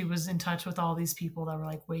so she was in touch with all these people that were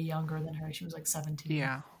like way younger than her. She was like 17,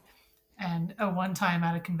 Yeah. and one time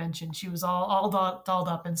at a convention, she was all dolled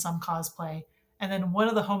up in some cosplay, and then one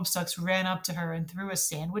of the Homestucks ran up to her and threw a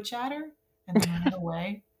sandwich at her, and then ran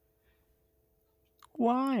away.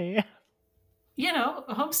 Why?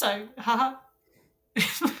 A Homestuck, haha.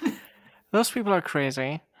 Those people are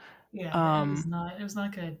crazy. Yeah, it was Um, not. It was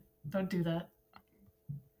not good. Don't do that.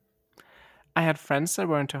 I had friends that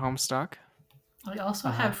were into Homestuck. I also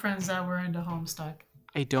Uh, have friends that were into Homestuck.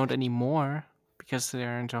 I don't anymore because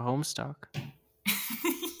they're into Homestuck.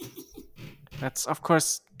 That's, of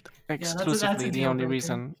course, Yeah, that's a exclusively the deal only breaker.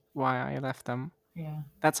 reason why I left them. Yeah.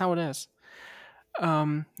 That's how it is.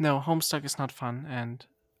 No, Homestuck is not fun, and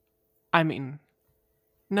I mean,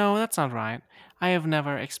 no, that's not right. I have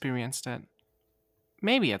never experienced it.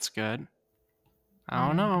 Maybe it's good. I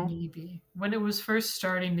don't know. Maybe. When it was first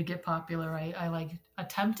starting to get popular, I like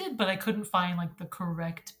attempted, but I couldn't find like the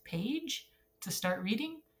correct page to start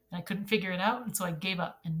reading, and I couldn't figure it out, and so I gave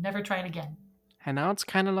up and never tried again. And now it's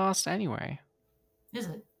kind of lost anyway. Is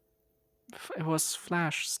it? It was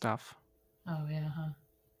Flash stuff. Oh yeah, huh.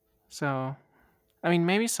 So, I mean,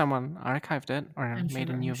 maybe someone archived it or made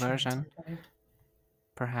a I'm new sure it's version, archived.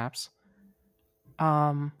 perhaps.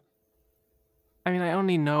 Um, I mean, I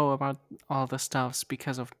only know about all the stuffs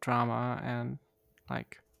because of drama and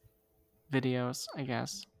like videos, I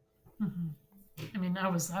guess. I mean, I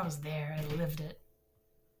was there. I lived it.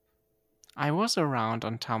 I was around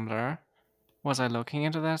on Tumblr. Was I looking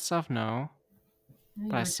into that stuff? No, but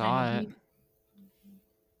You I were a tiny saw it. baby,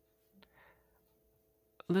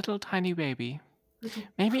 Little tiny baby. little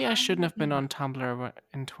Maybe I shouldn't crying have been baby. on Tumblr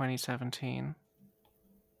in 2017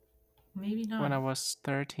 Maybe when not. I was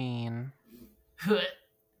 13.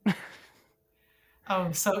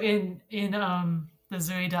 Oh, so in the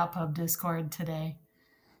Zuri.pub Discord today,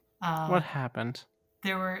 What uh, happened?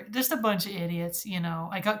 there were just a bunch of idiots.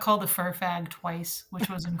 I got called a fur fag twice, which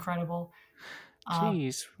was incredible. Uh,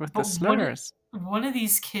 Jeez, with the but slurs. one of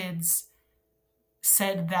these kids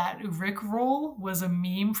said that Rick Roll was a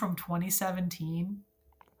meme from 2017,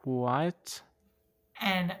 What?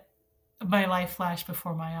 and my life flashed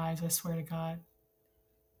before my eyes. I swear to God.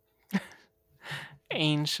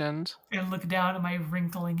 Ancient. I look down at my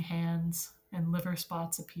wrinkling hands, and liver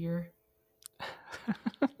spots appear.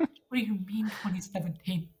 What do you mean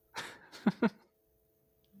 2017?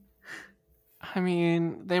 I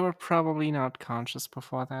mean, they were probably not conscious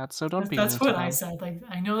before that, so don't be That's mean to what I them. said. Like,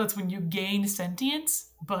 I know that's when you gain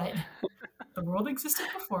sentience, but the world existed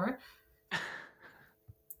before.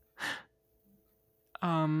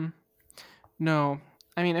 Um, no.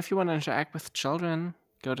 I mean, if you want to interact with children,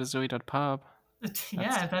 go to Zoe.pub.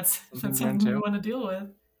 Yeah, That's that's something you're something we into. want to deal with.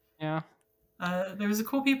 Yeah. There's a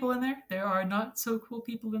cool people in there. There are not so cool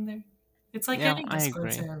people in there. It's like Yeah, any I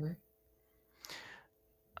Discord agree. server.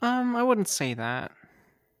 I wouldn't say that.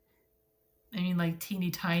 I mean, like teeny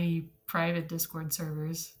tiny private Discord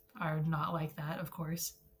servers are not like that, of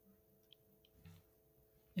course.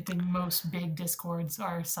 I think most big Discords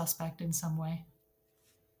are suspect in some way.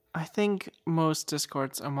 I think most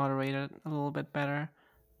Discords are moderated a little bit better,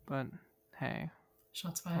 but hey,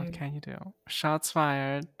 Shots what fired. can you do? Shots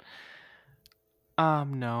fired.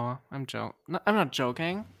 No, I'm not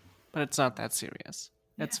joking, but it's not that serious.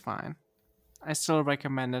 Yeah. It's fine. I still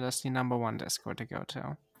recommend it as the number one Discord to go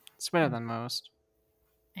to. It's better than most.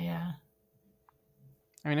 Yeah.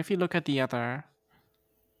 I mean, if you look at the other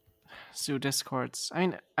Zoo Discords, I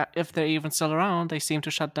mean, if they're even still around, they seem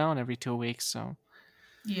to shut down every 2 weeks, so.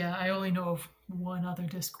 Yeah, I only know of one other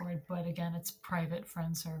Discord, but again, it's private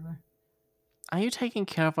friend server. Are you taking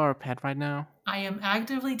care of our pet right now? I am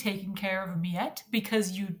actively taking care of Miette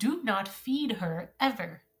because you do not feed her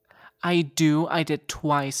ever. I do. I did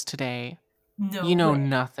twice today. No You know way.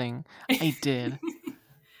 nothing. I did.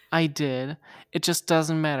 I did. It just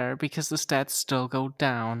doesn't matter because the stats still go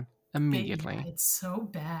down Yeah, immediately. it's so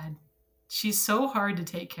bad. She's so hard to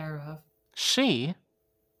take care of. She?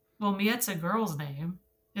 Well, Miette's a girl's name.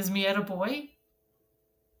 Is Miette a boy?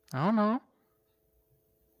 I don't know.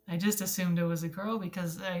 I just assumed it was a girl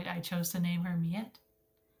because I chose to name her Miette.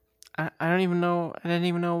 I don't even know. I didn't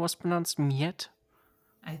even know it was pronounced Miet.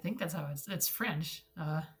 I think that's how it's French.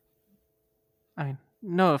 I mean,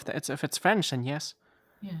 no, if it's French, then yes.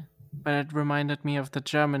 Yeah. But it reminded me of the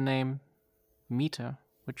German name Miete,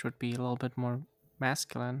 which would be a little bit more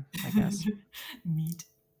masculine, I guess. Meat.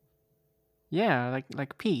 Yeah,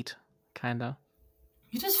 like Pete, kinda.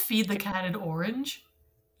 You just feed the cat an orange.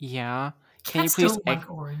 Yeah. Can you Cats please don't like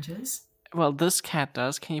oranges. well, this cat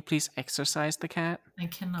does. Can you please exercise the cat? I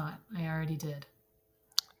cannot. I already did.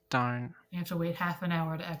 Darn. I have to wait half an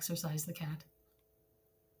hour to exercise the cat.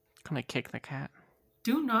 Gonna kick the cat.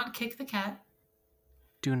 Do not kick the cat.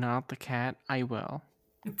 Do not the cat. I will.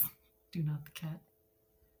 Do not the cat.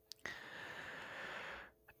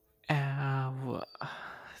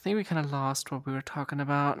 I think we kind of lost what we were talking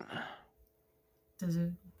about. Does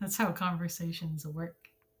it? That's how conversations work.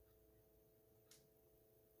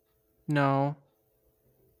 No.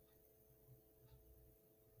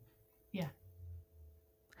 Yeah.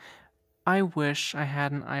 I wish I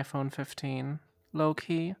had an iPhone 15, low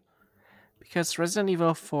key, because Resident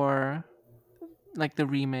Evil 4, like the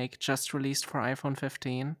remake, just released for iPhone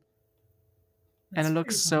 15, and That's it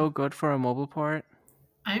looks pretty funny. so good for a mobile port.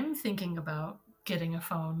 I'm thinking about getting a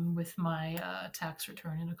phone with my tax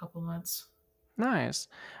return in a couple months Nice.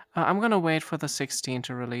 I'm gonna wait for the 16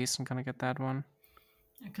 to release. I'm gonna get that one.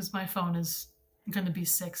 because my phone is going to be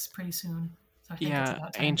 6 pretty soon. So I think it's Yeah,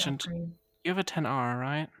 about time to ancient. upgrade. You have a 10R,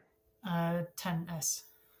 right? 10s.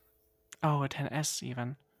 Oh, a 10S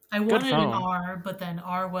even. I Good wanted an phone. R, but then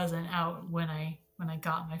R wasn't out when I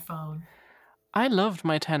got my phone. I loved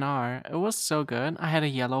my 10R. It was so good. I had a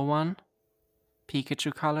yellow one,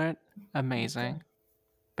 Pikachu colored. Very Amazing. good.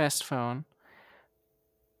 Best phone.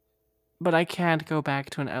 But I can't go back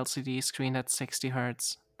to an LCD screen at 60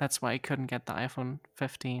 hertz. That's why I couldn't get the iPhone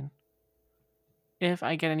 15. If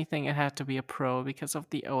I get anything, it had to be a Pro because of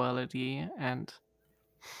the OLED and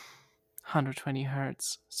 120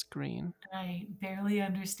 hertz screen. I barely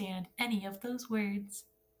understand any of those words.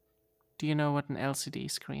 Do you know what an LCD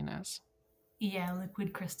screen is? Yeah,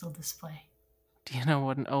 liquid crystal display. Do you know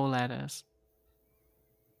what an OLED is?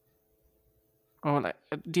 Or like,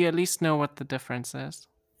 do you at least know what the difference is?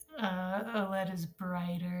 OLED is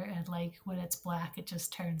brighter, and like when it's black, it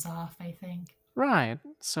just turns off, I think. Right,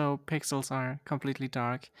 so pixels are completely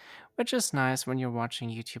dark, which is nice when you're watching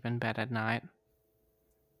YouTube in bed at night.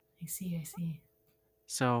 I see, I see.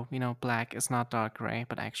 So, black is not dark gray,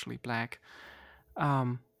 but actually black.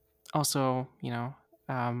 Um, Also,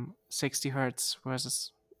 60 hertz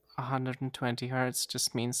versus 120 hertz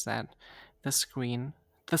just means that the screen,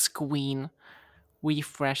 the screen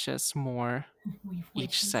refreshes more We've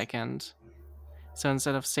each wishes. second. So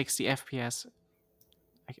instead of 60 FPS,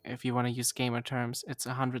 if you want to use gamer terms, it's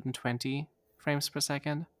 120 frames per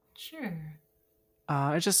second. Sure,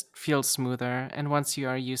 It just feels smoother, and once you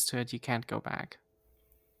are used to it, you can't go back.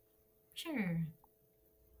 sure.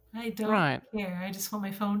 I don't Right. care. I just want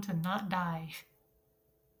my phone to not die.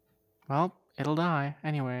 Well, it'll die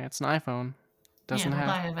anyway. It's an iPhone. Yeah, Doesn't it'll have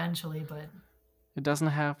die eventually, but it doesn't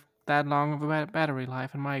have that long of a battery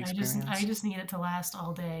life in my I experience. just need it to last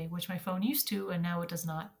all day, which my phone used to, and now it does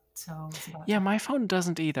not. So it's about Yeah, time. my phone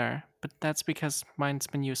doesn't either, but that's because mine's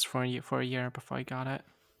been used for a year before I got it.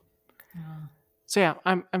 Uh, So yeah,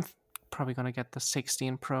 I'm probably gonna get the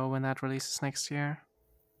 16 Pro when that releases next year.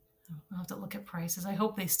 I'll have to look at prices. I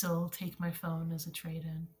hope they still take my phone as a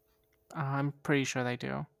trade-in. I'm pretty sure they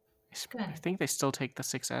do. I Good. think they still take the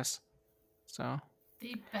 6S. So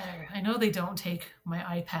They better. I know they don't take my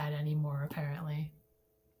iPad anymore, apparently.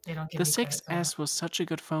 They don't give the me credit for that. 6S was such a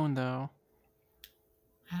good phone though.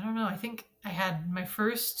 I don't know. I think I had my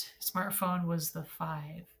first smartphone was the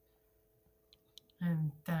 5.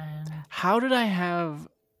 And then How did I have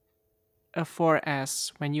a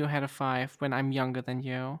 4S when you had a 5 when I'm younger than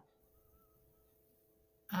you?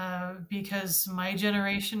 because my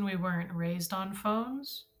generation, we weren't raised on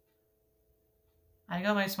phones. I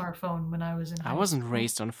got my smartphone when I was in I high wasn't school.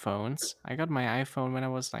 raised on phones. I got my iPhone when I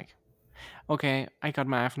was like, okay, I got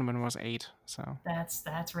my iPhone when I was 8, so.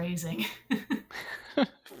 That's raising.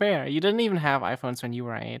 Fair. You didn't even have iPhones when you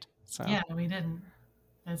were 8, so. Yeah, we didn't.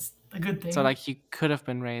 That's a good So, thing. like, you could have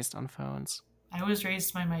been raised on phones. I was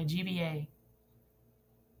raised by my GBA.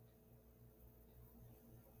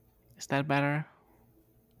 Is that better?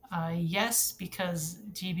 Yes, because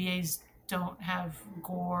GBAs don't have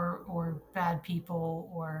gore or bad people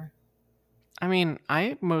or I mean,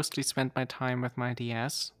 I mostly spent my time with my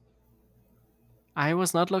DS. I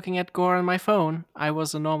was not looking at gore on my phone. I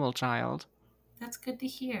was a normal child. that's good to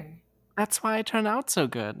hear. That's why I turned out so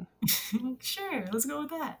good. Sure, let's go with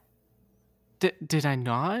that. Did I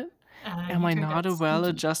not? Am You I turned not out a well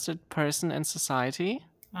stinky. adjusted person in society?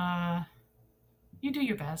 Uh, you do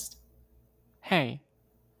your best. Hey,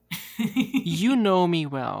 you know me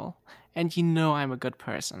well, and you know I'm a good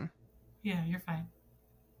person. Yeah, you're fine.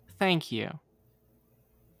 Thank you.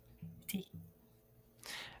 T.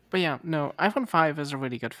 But yeah, no, iPhone 5 is a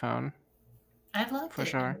really good phone. I loved for it.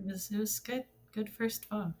 sure. It was good. Good first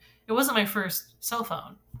phone. It wasn't my first cell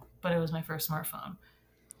phone, but it was my first smartphone.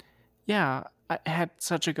 Yeah, it had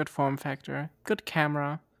such a good form factor, good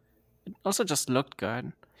camera. It also just looked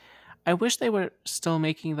good. I wish they were still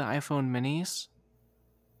making the iPhone minis.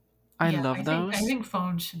 I Yeah, love I those. think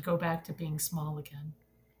phones should go back to being small again.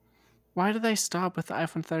 Why did they stop with the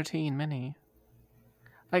iPhone 13 mini?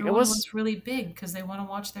 Like it Everyone was, wants really big because they want to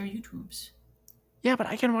watch their YouTubes. yeah, but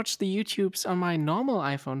I can watch the YouTubes on my normal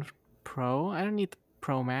iPhone Pro. I don't need the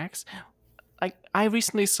Pro Max. Like I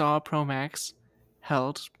recently saw a Pro Max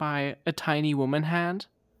held by a tiny woman hand.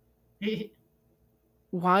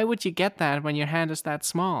 Why would you get that when your hand is that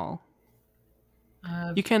small?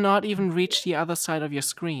 uh, You cannot even reach the other side of your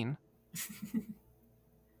screen.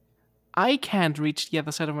 I can't reach the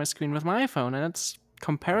other side of my screen with my iPhone, and it's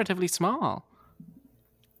comparatively small.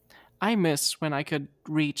 I miss when I could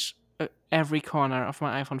reach every corner of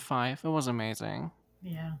my iPhone 5. It was amazing.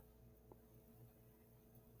 yeah,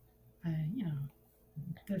 you know,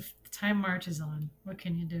 the time marches on. What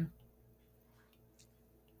can you do?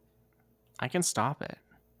 I can stop it.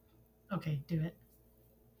 Okay, do it.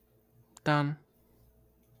 Done.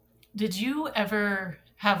 Did you ever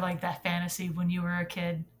have like that fantasy when you were a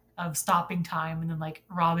kid of stopping time and then like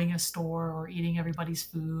robbing a store or eating everybody's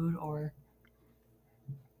food or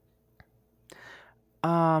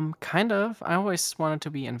Kind of. I always wanted to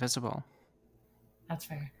be invisible. that's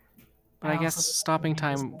fair. But I I guess also would like to stopping be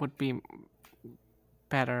time invisible. would be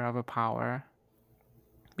better of a power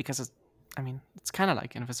because I mean, it's kind of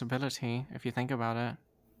like invisibility if you think about it.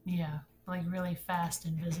 Yeah, like really fast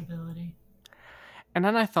invisibility. And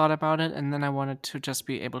then I thought about it, and then I wanted to just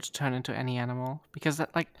be able to turn into any animal because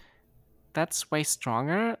that's way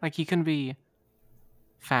stronger. Like you can be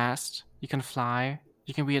fast, you can fly,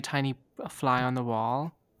 you can be a tiny fly on the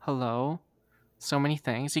wall. Hello, so many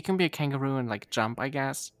things. You can be a kangaroo and like jump, I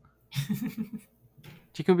guess.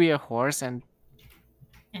 You can be a horse and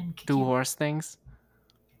And do you, horse things.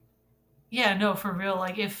 yeah, no, for real.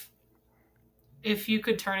 Like if you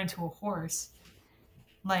could turn into a horse,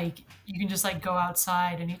 like you can just like go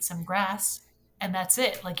outside and eat some grass, and that's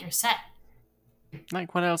it. Like you're set.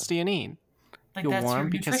 Like what else do you need? Like You're that's warm your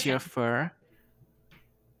because you have nutrition. fur.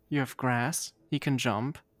 You have grass. You can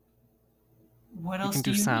jump. What You else can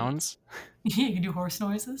do do you need? sounds. You can do horse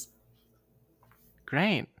noises.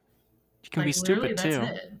 Great. You can be Like literally, stupid that's too.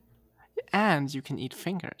 it. And you can eat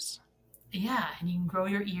fingers. Yeah, and you can grow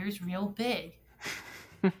your ears real big.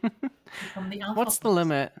 Become the alpha What's the horse.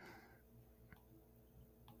 limit?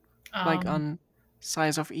 Like Um, on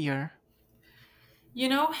size of ear? you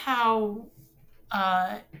know how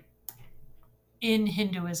uh, in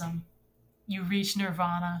Hinduism you reach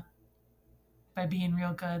nirvana by being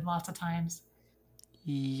real good lots of times.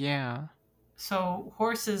 Yeah. So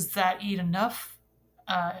horses that eat enough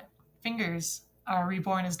uh, fingers are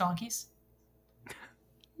reborn as donkeys.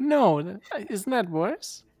 No, isn't that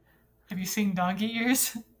worse? Have you seen donkey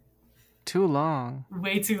ears? Too long.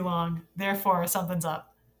 Way too long. Therefore, something's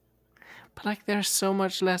up. But like they're so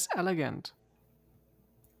much less elegant.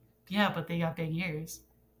 Yeah, but they got big ears.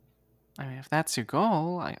 I mean, if that's your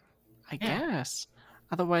goal, I Yeah. guess.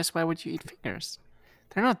 Otherwise, why would you eat fingers?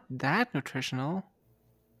 They're not that nutritional.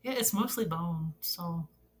 Yeah, it's mostly bone, so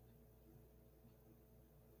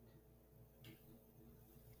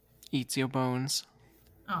Eats your bones.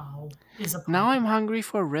 oh, is a Now pun. I'm hungry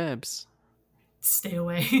for ribs. Stay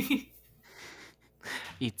away.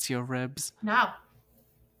 Eats your ribs. Now,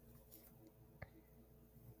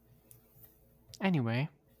 Anyway,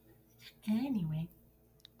 anyway,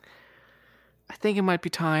 I think it might be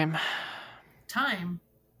time time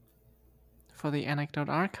for the anecdote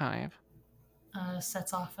archive.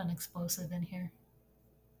 sets off an explosive in here.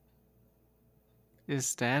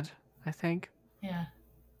 Is dead, I think. Yeah,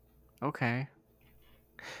 Okay.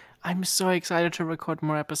 I'm so excited to record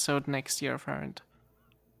more episode next year, friend.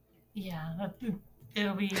 yeah,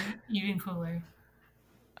 it'll be even cooler.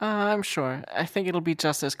 I'm sure. I think it'll be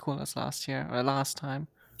just as cool as last year or last time.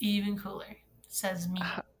 Even cooler, says me.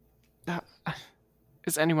 Uh, uh,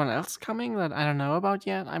 is anyone else coming that I don't know about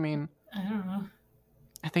yet? I mean, I don't know.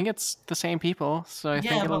 I think it's the same people, so I think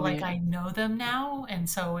Yeah, it'll but like be. I know them now, and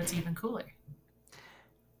so it's even cooler.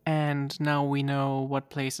 And now we know what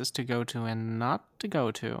places to go to and not to go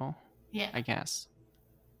to, Yeah. I guess.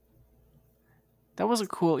 That was a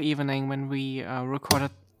cool evening when we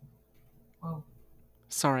recorded. Whoa.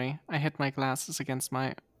 Sorry, I hit my glasses against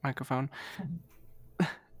my microphone.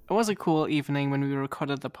 It was a cool evening when we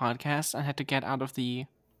recorded the podcast and had to get out of the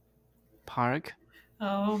park,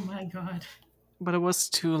 Oh my god. but it was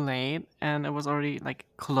too late and it was already like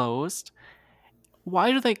closed.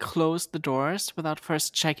 Why do they close the doors without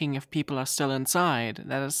first checking if people are still inside?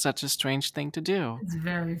 That is such a strange thing to do. It's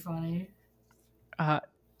very funny. Uh,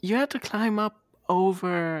 you had to climb up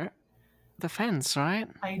over the fence, right?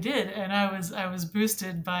 I did, and I was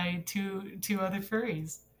boosted by two other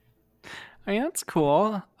furries. I mean, that's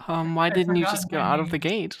cool. Why I've didn't you forgotten just go their out of the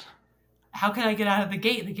names. gate? How can I get out of the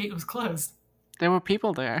gate? The gate was closed. There were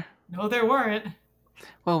people there. No, there weren't.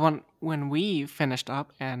 Well, when we finished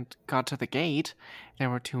up and got to the gate, there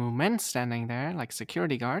were two men standing there, like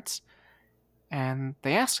security guards, and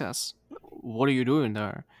they asked us, "What are you doing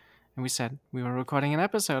there?" And we said we were recording an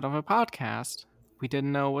episode of a podcast. We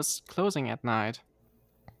didn't know it was closing at night,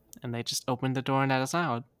 and they just opened the door and let us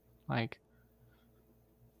out. Like,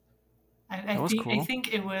 I that was think I cool.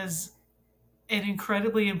 think it was an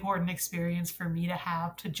incredibly important experience for me to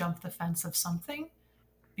have to jump the fence of something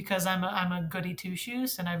because I'm a goody two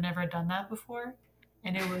shoes and I've never done that before,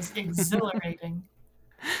 and it was exhilarating.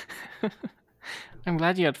 I'm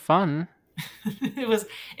glad you had fun.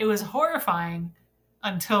 it was horrifying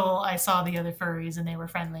until I saw the other furries and they were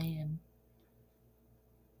friendly and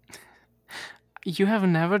You have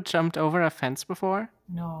never jumped over a fence before?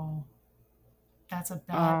 no, that's a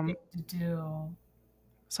bad thing Um, to do.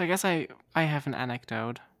 so I guess I have an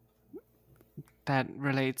anecdote that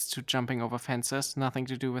relates to jumping over fences, nothing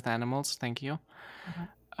to do with animals, thank you. Okay.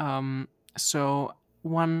 Um, so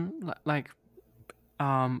one like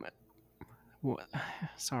um,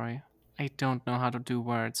 sorry, I don't know how to do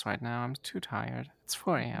words right now. I'm too tired. It's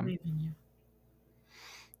 4 I a.m. believe in you.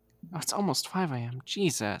 Oh, it's almost 5 a.m.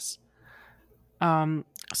 Jesus. Um,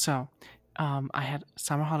 so I had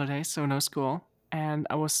summer holidays, so no school, and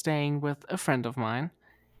I was staying with a friend of mine.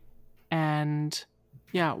 And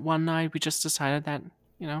yeah, one night we just decided that,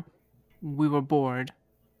 you know, we were bored.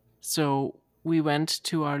 So we went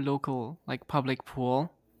to our local, like, public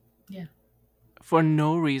pool Yeah. for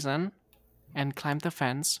no reason and climbed the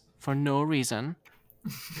fence for no reason.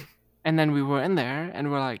 And then we were in there and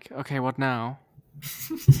we're like, okay, what now?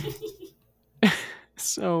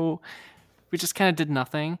 So we just kind of did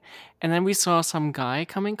nothing. And then we saw some guy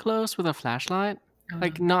coming close with a flashlight, Oh no.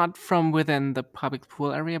 like, not from within the public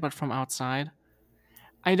pool area, but from outside.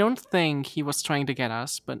 I don't think he was trying to get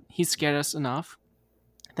us, but he scared us enough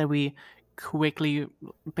that we quickly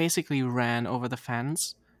basically ran over the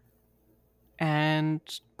fence and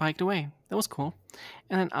biked away. That was cool.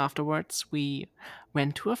 And then afterwards, we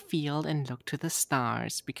went to a field and looked to the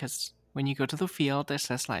stars because when you go to the field, there's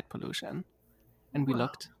less light pollution. And we Whoa.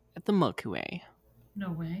 looked at the Milky Way.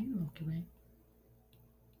 No way. Okay. Way.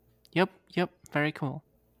 Yep, yep, very cool.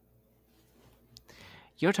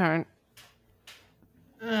 Your turn.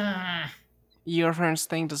 Ugh. Eurofurence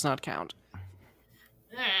thing does not count.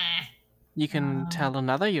 Ugh. You can Um, tell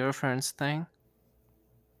another Eurofurence thing.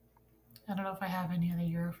 I don't know if I have any other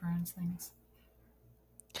Eurofurence things.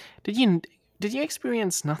 Did you did you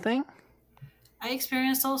experience nothing? I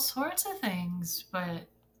experienced all sorts of things, but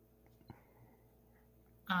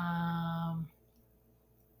um,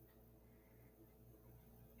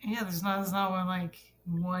 yeah, there's not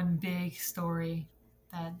one big story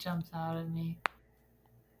that jumps out at me.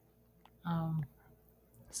 Um,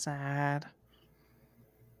 Sad.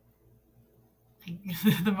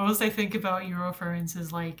 the most I think about Eurofurence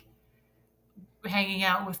is like hanging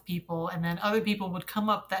out with people, and then other people would come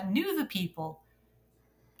up that knew the people,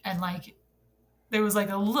 and like there was like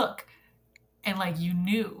a look, and like you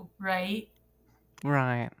knew, right?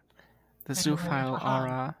 Right. The And it was like, zoophile haha,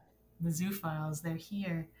 aura. the zoophiles, they're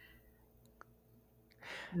here.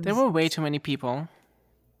 It There was, were way too many people.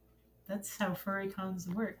 that's how furry cons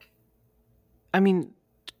work. I mean,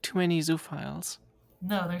 too many zoophiles.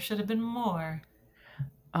 No, there should have been more.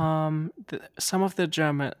 Some of the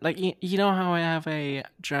German, like, you know how I have a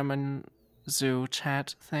German zoo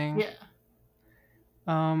chat thing.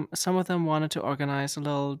 Yeah, Some of them wanted to organize a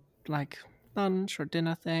little, like, lunch or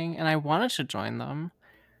dinner thing, and I wanted to join them,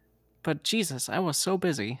 but Jesus, I was so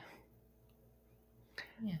busy.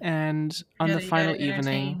 yeah. And on Yeah, the you gotta final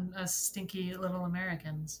evening, entertain us stinky little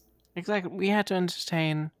Americans. exactly, we had to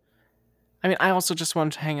entertain. I mean, I also just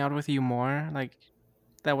wanted to hang out with you more. Like,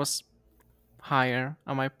 that was higher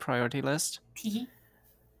on my priority list Tee.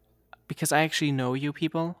 because I actually know you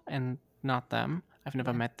people and not them. I've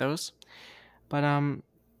never Yeah, met those. But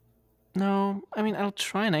no, I mean, I'll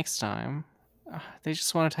try next time. They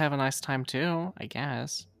just wanted to have a nice time too, I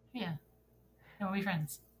guess. yeah. And we'll be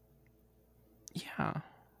friends. Yeah.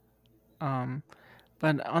 Um,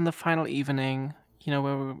 but on the final evening,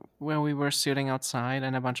 where we were sitting outside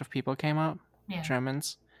and a bunch of people came up, Yeah.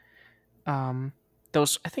 Germans. Um,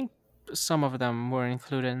 those, I think some of them were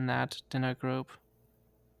included in that dinner group.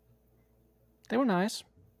 They were nice.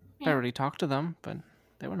 Yeah. Barely talked to them, but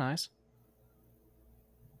they were nice.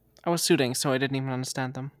 I was suiting, so I didn't even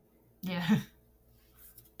understand them. Yeah.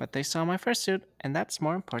 But they saw my fursuit, and that's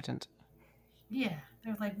more important. Yeah.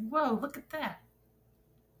 They're like, whoa, look at that.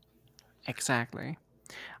 Exactly.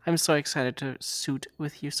 I'm so excited to suit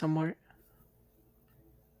with you somewhere.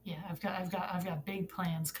 Yeah, I've got big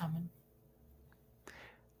plans coming.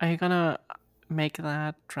 Are you gonna make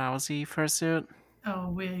that drowsy fursuit? Oh,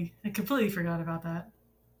 wig. I completely forgot about that.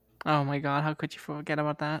 Oh my god, how could you forget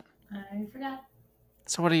about that? I forgot.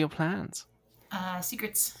 So, what are your plans?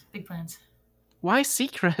 Secrets. Big plans. Why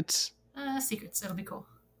secret? Secrets. It'll be cool.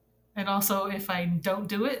 And also, if I don't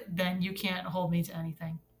do it, then you can't hold me to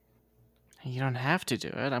anything. You don't have to do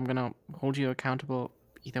it. I'm gonna hold you accountable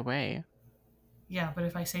either way. Yeah, but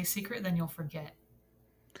if I say secret, then you'll forget.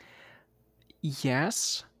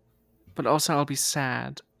 Yes, but also I'll be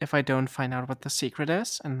sad if I don't find out what the secret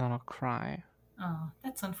is, and then I'll cry. Oh,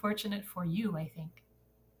 that's unfortunate for you, I think.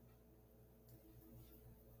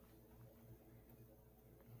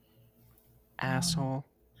 Um, Asshole.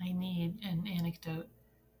 I need an anecdote.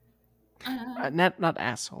 Uh, Not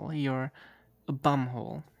asshole. You're a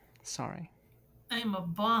bumhole. Sorry. I'm a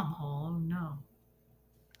bomb hole. Oh no.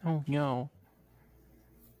 Oh no.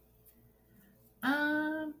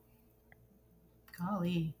 Um,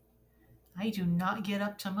 Golly, I do not get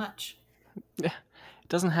up to much. It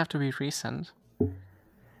doesn't have to be recent.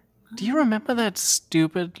 Do you Um, remember that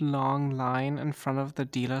stupid long line in front of the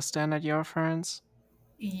dealer stand at your friend's?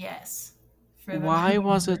 yes, for the Why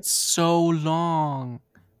was number. it so long?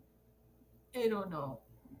 I don't know.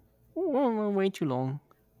 Oh, way too long.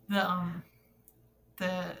 The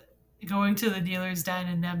the going to the dealer's den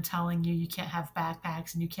and them telling you can't have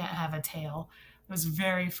backpacks and you can't have a tail was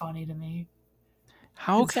very funny to me.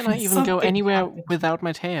 How It's can I 'cause even go something anywhere happened, without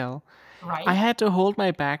my tail? I right? had to hold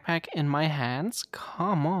my backpack in my hands?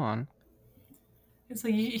 Come on. It's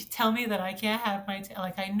like you tell me that I can't have my tail.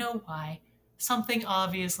 Like I know why. Something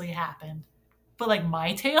obviously happened, but like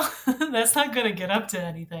my tail, that's not gonna get up to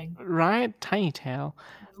anything. Right? Tiny tail.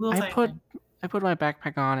 It's a little I tiny put thing. I put my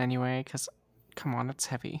backpack on anyway, because come on, it's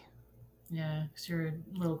heavy. Yeah, because you're a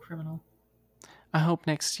little criminal. I hope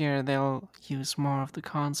next year they'll use more of the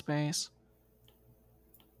con space.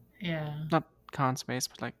 Yeah, Not con space,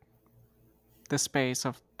 but like the space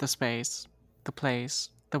of the space, the place,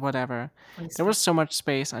 the whatever. place There was space. so much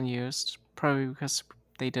space unused, probably because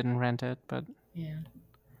they didn't rent it, but Yeah.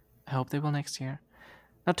 I hope they will next year.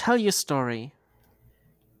 Now tell your story.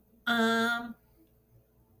 Um,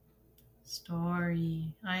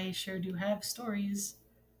 Story. I sure do have stories.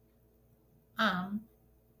 Um,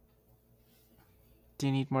 Do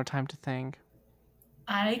you need more time to think?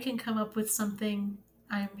 I can come up with something.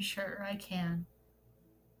 I'm sure I can.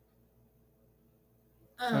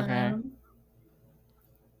 Okay. Um,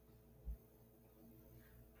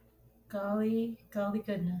 golly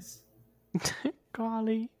goodness.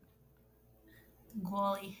 Golly.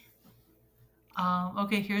 Golly.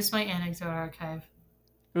 Okay, here's my anecdote archive.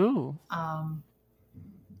 Ooh. Um,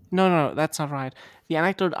 No, that's not right. The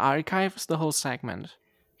anecdote archive is the whole segment.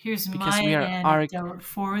 Here's Because my we are anecdote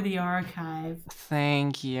for the archive.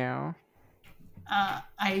 Thank you.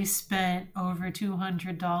 I spent over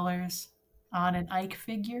 $200 on an Ike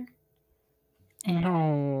figure, and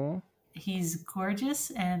No. he's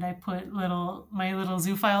gorgeous. And I put my little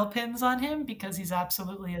zoophile pins on him because he's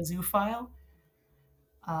absolutely a zoophile.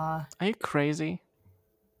 Uh, Are you crazy?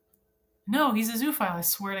 no, he's a zoophile. I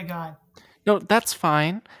swear to God. No, that's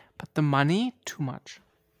fine, but the money, too much.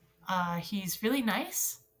 He's really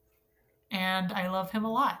nice, and I love him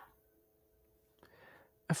a lot.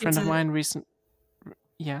 A friend It's of a mine recent.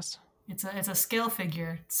 Yes. it's a scale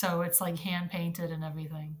figure, so it's like hand painted and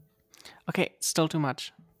everything. Okay, still too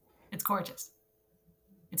much. It's gorgeous.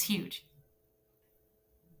 It's huge.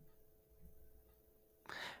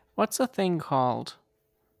 What's the thing called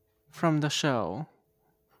from the show?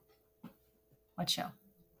 What show?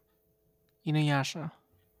 Inuyasha.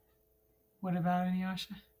 What about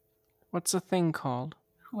Inuyasha? What's the thing called?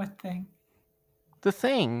 What thing? The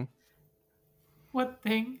thing. What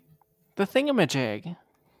thing? The thingamajig.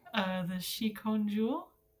 The Shikon Jewel?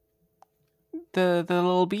 The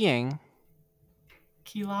little being.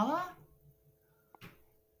 Kilala?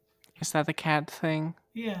 Is that the cat thing?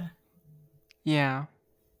 Yeah, Yeah.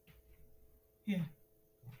 yeah.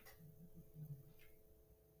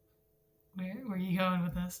 Where are you going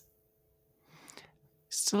with this?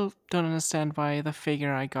 Still don't understand why the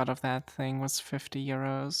figure I got of that thing was 50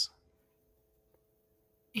 euros.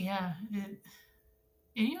 Yeah,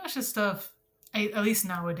 Inuyasha stuff, at least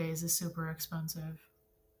nowadays, is super expensive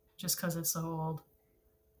just because it's so old.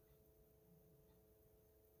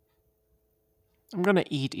 I'm gonna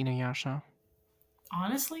eat Inuyasha.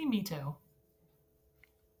 Honestly, me too.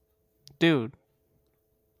 Dude,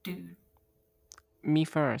 Dude. me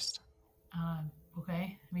first.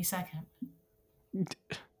 Okay, me second.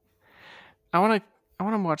 I wanna I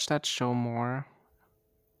wanna watch that show more.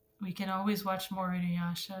 We can always watch more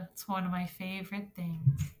Inuyasha. It's one of my favorite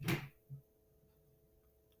things.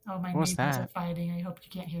 Oh, my What was neighbors are that? fighting. I hope you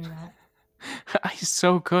can't hear that. He's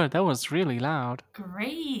so good. That was really loud.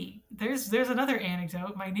 Great. There's another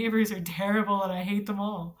anecdote. My neighbors are terrible and I hate them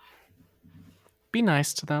all. Be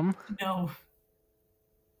nice to them. No.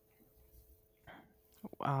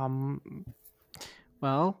 Um,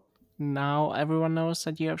 well, now everyone knows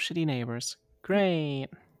that you have shitty neighbors. Great.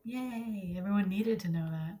 Yay. Everyone needed to know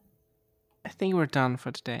that. I think we're done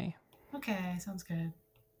for today. Okay, sounds good.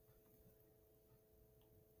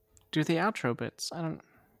 Do the outro bits. I don't,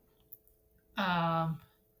 Um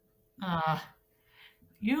uh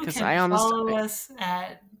you because can I honestly, follow us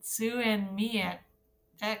at Sue and me at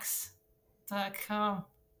x.com.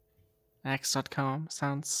 X.com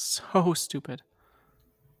sounds so stupid.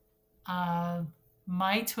 Uh,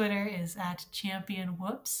 my Twitter is at champion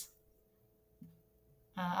whoops.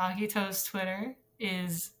 Akito's Twitter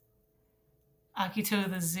is Akito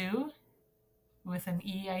the Zoo with an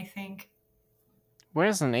E, I think,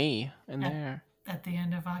 Where's an E in at there? at the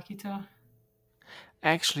end of Akito.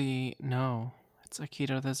 Actually, no. It's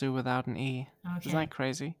Akito the Zoo without an E. Isn't that Okay,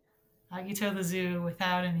 crazy? Akito the Zoo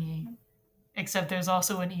without an E, except there's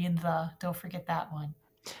also an E in the. Don't forget that one.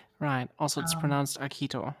 Right. Also, it's Um, pronounced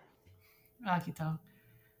Akito. Akito.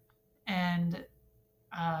 And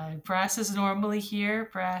Brass is normally here.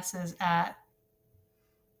 Brass is at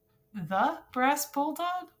the Brass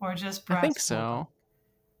Bulldog or just I Brass think Bulldog? so.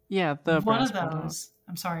 Yeah, the One Brass of Bulldog. those.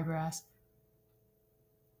 I'm sorry, Brass.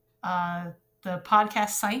 Uh, the podcast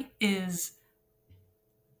site is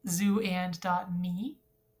zooand.me.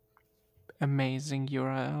 Amazing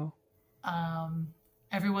URL. Um,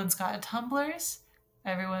 everyone's got Tumblrs.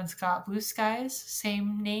 Everyone's got Blue Skies.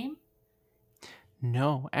 Same name.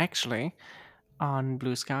 No, actually, on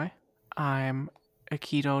Blue Sky, I'm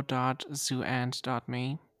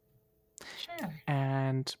akito.zooant.me. Sure.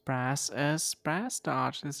 And Brass is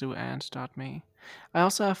brass.zooant.me. I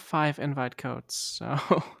also have 5 invite codes, so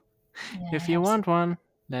Yeah, I if you have. want one,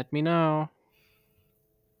 let me know.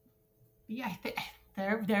 Yeah,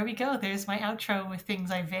 there we go. There's my outro with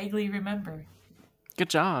things I vaguely remember. Good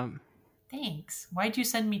job. Thanks. Why'd you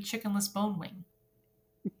send me chickenless bone wing?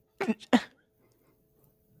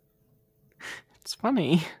 It's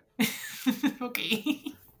funny.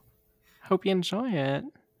 Okay. Hope you enjoy it.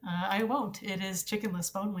 I won't. It is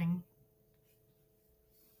chickenless bone wing.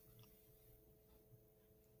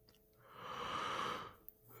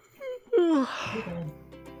 You're good.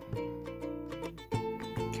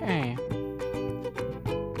 Okay. Okay.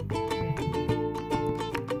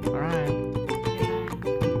 Alright.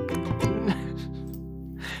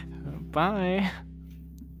 Okay, bye.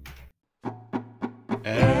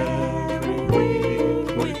 Bye.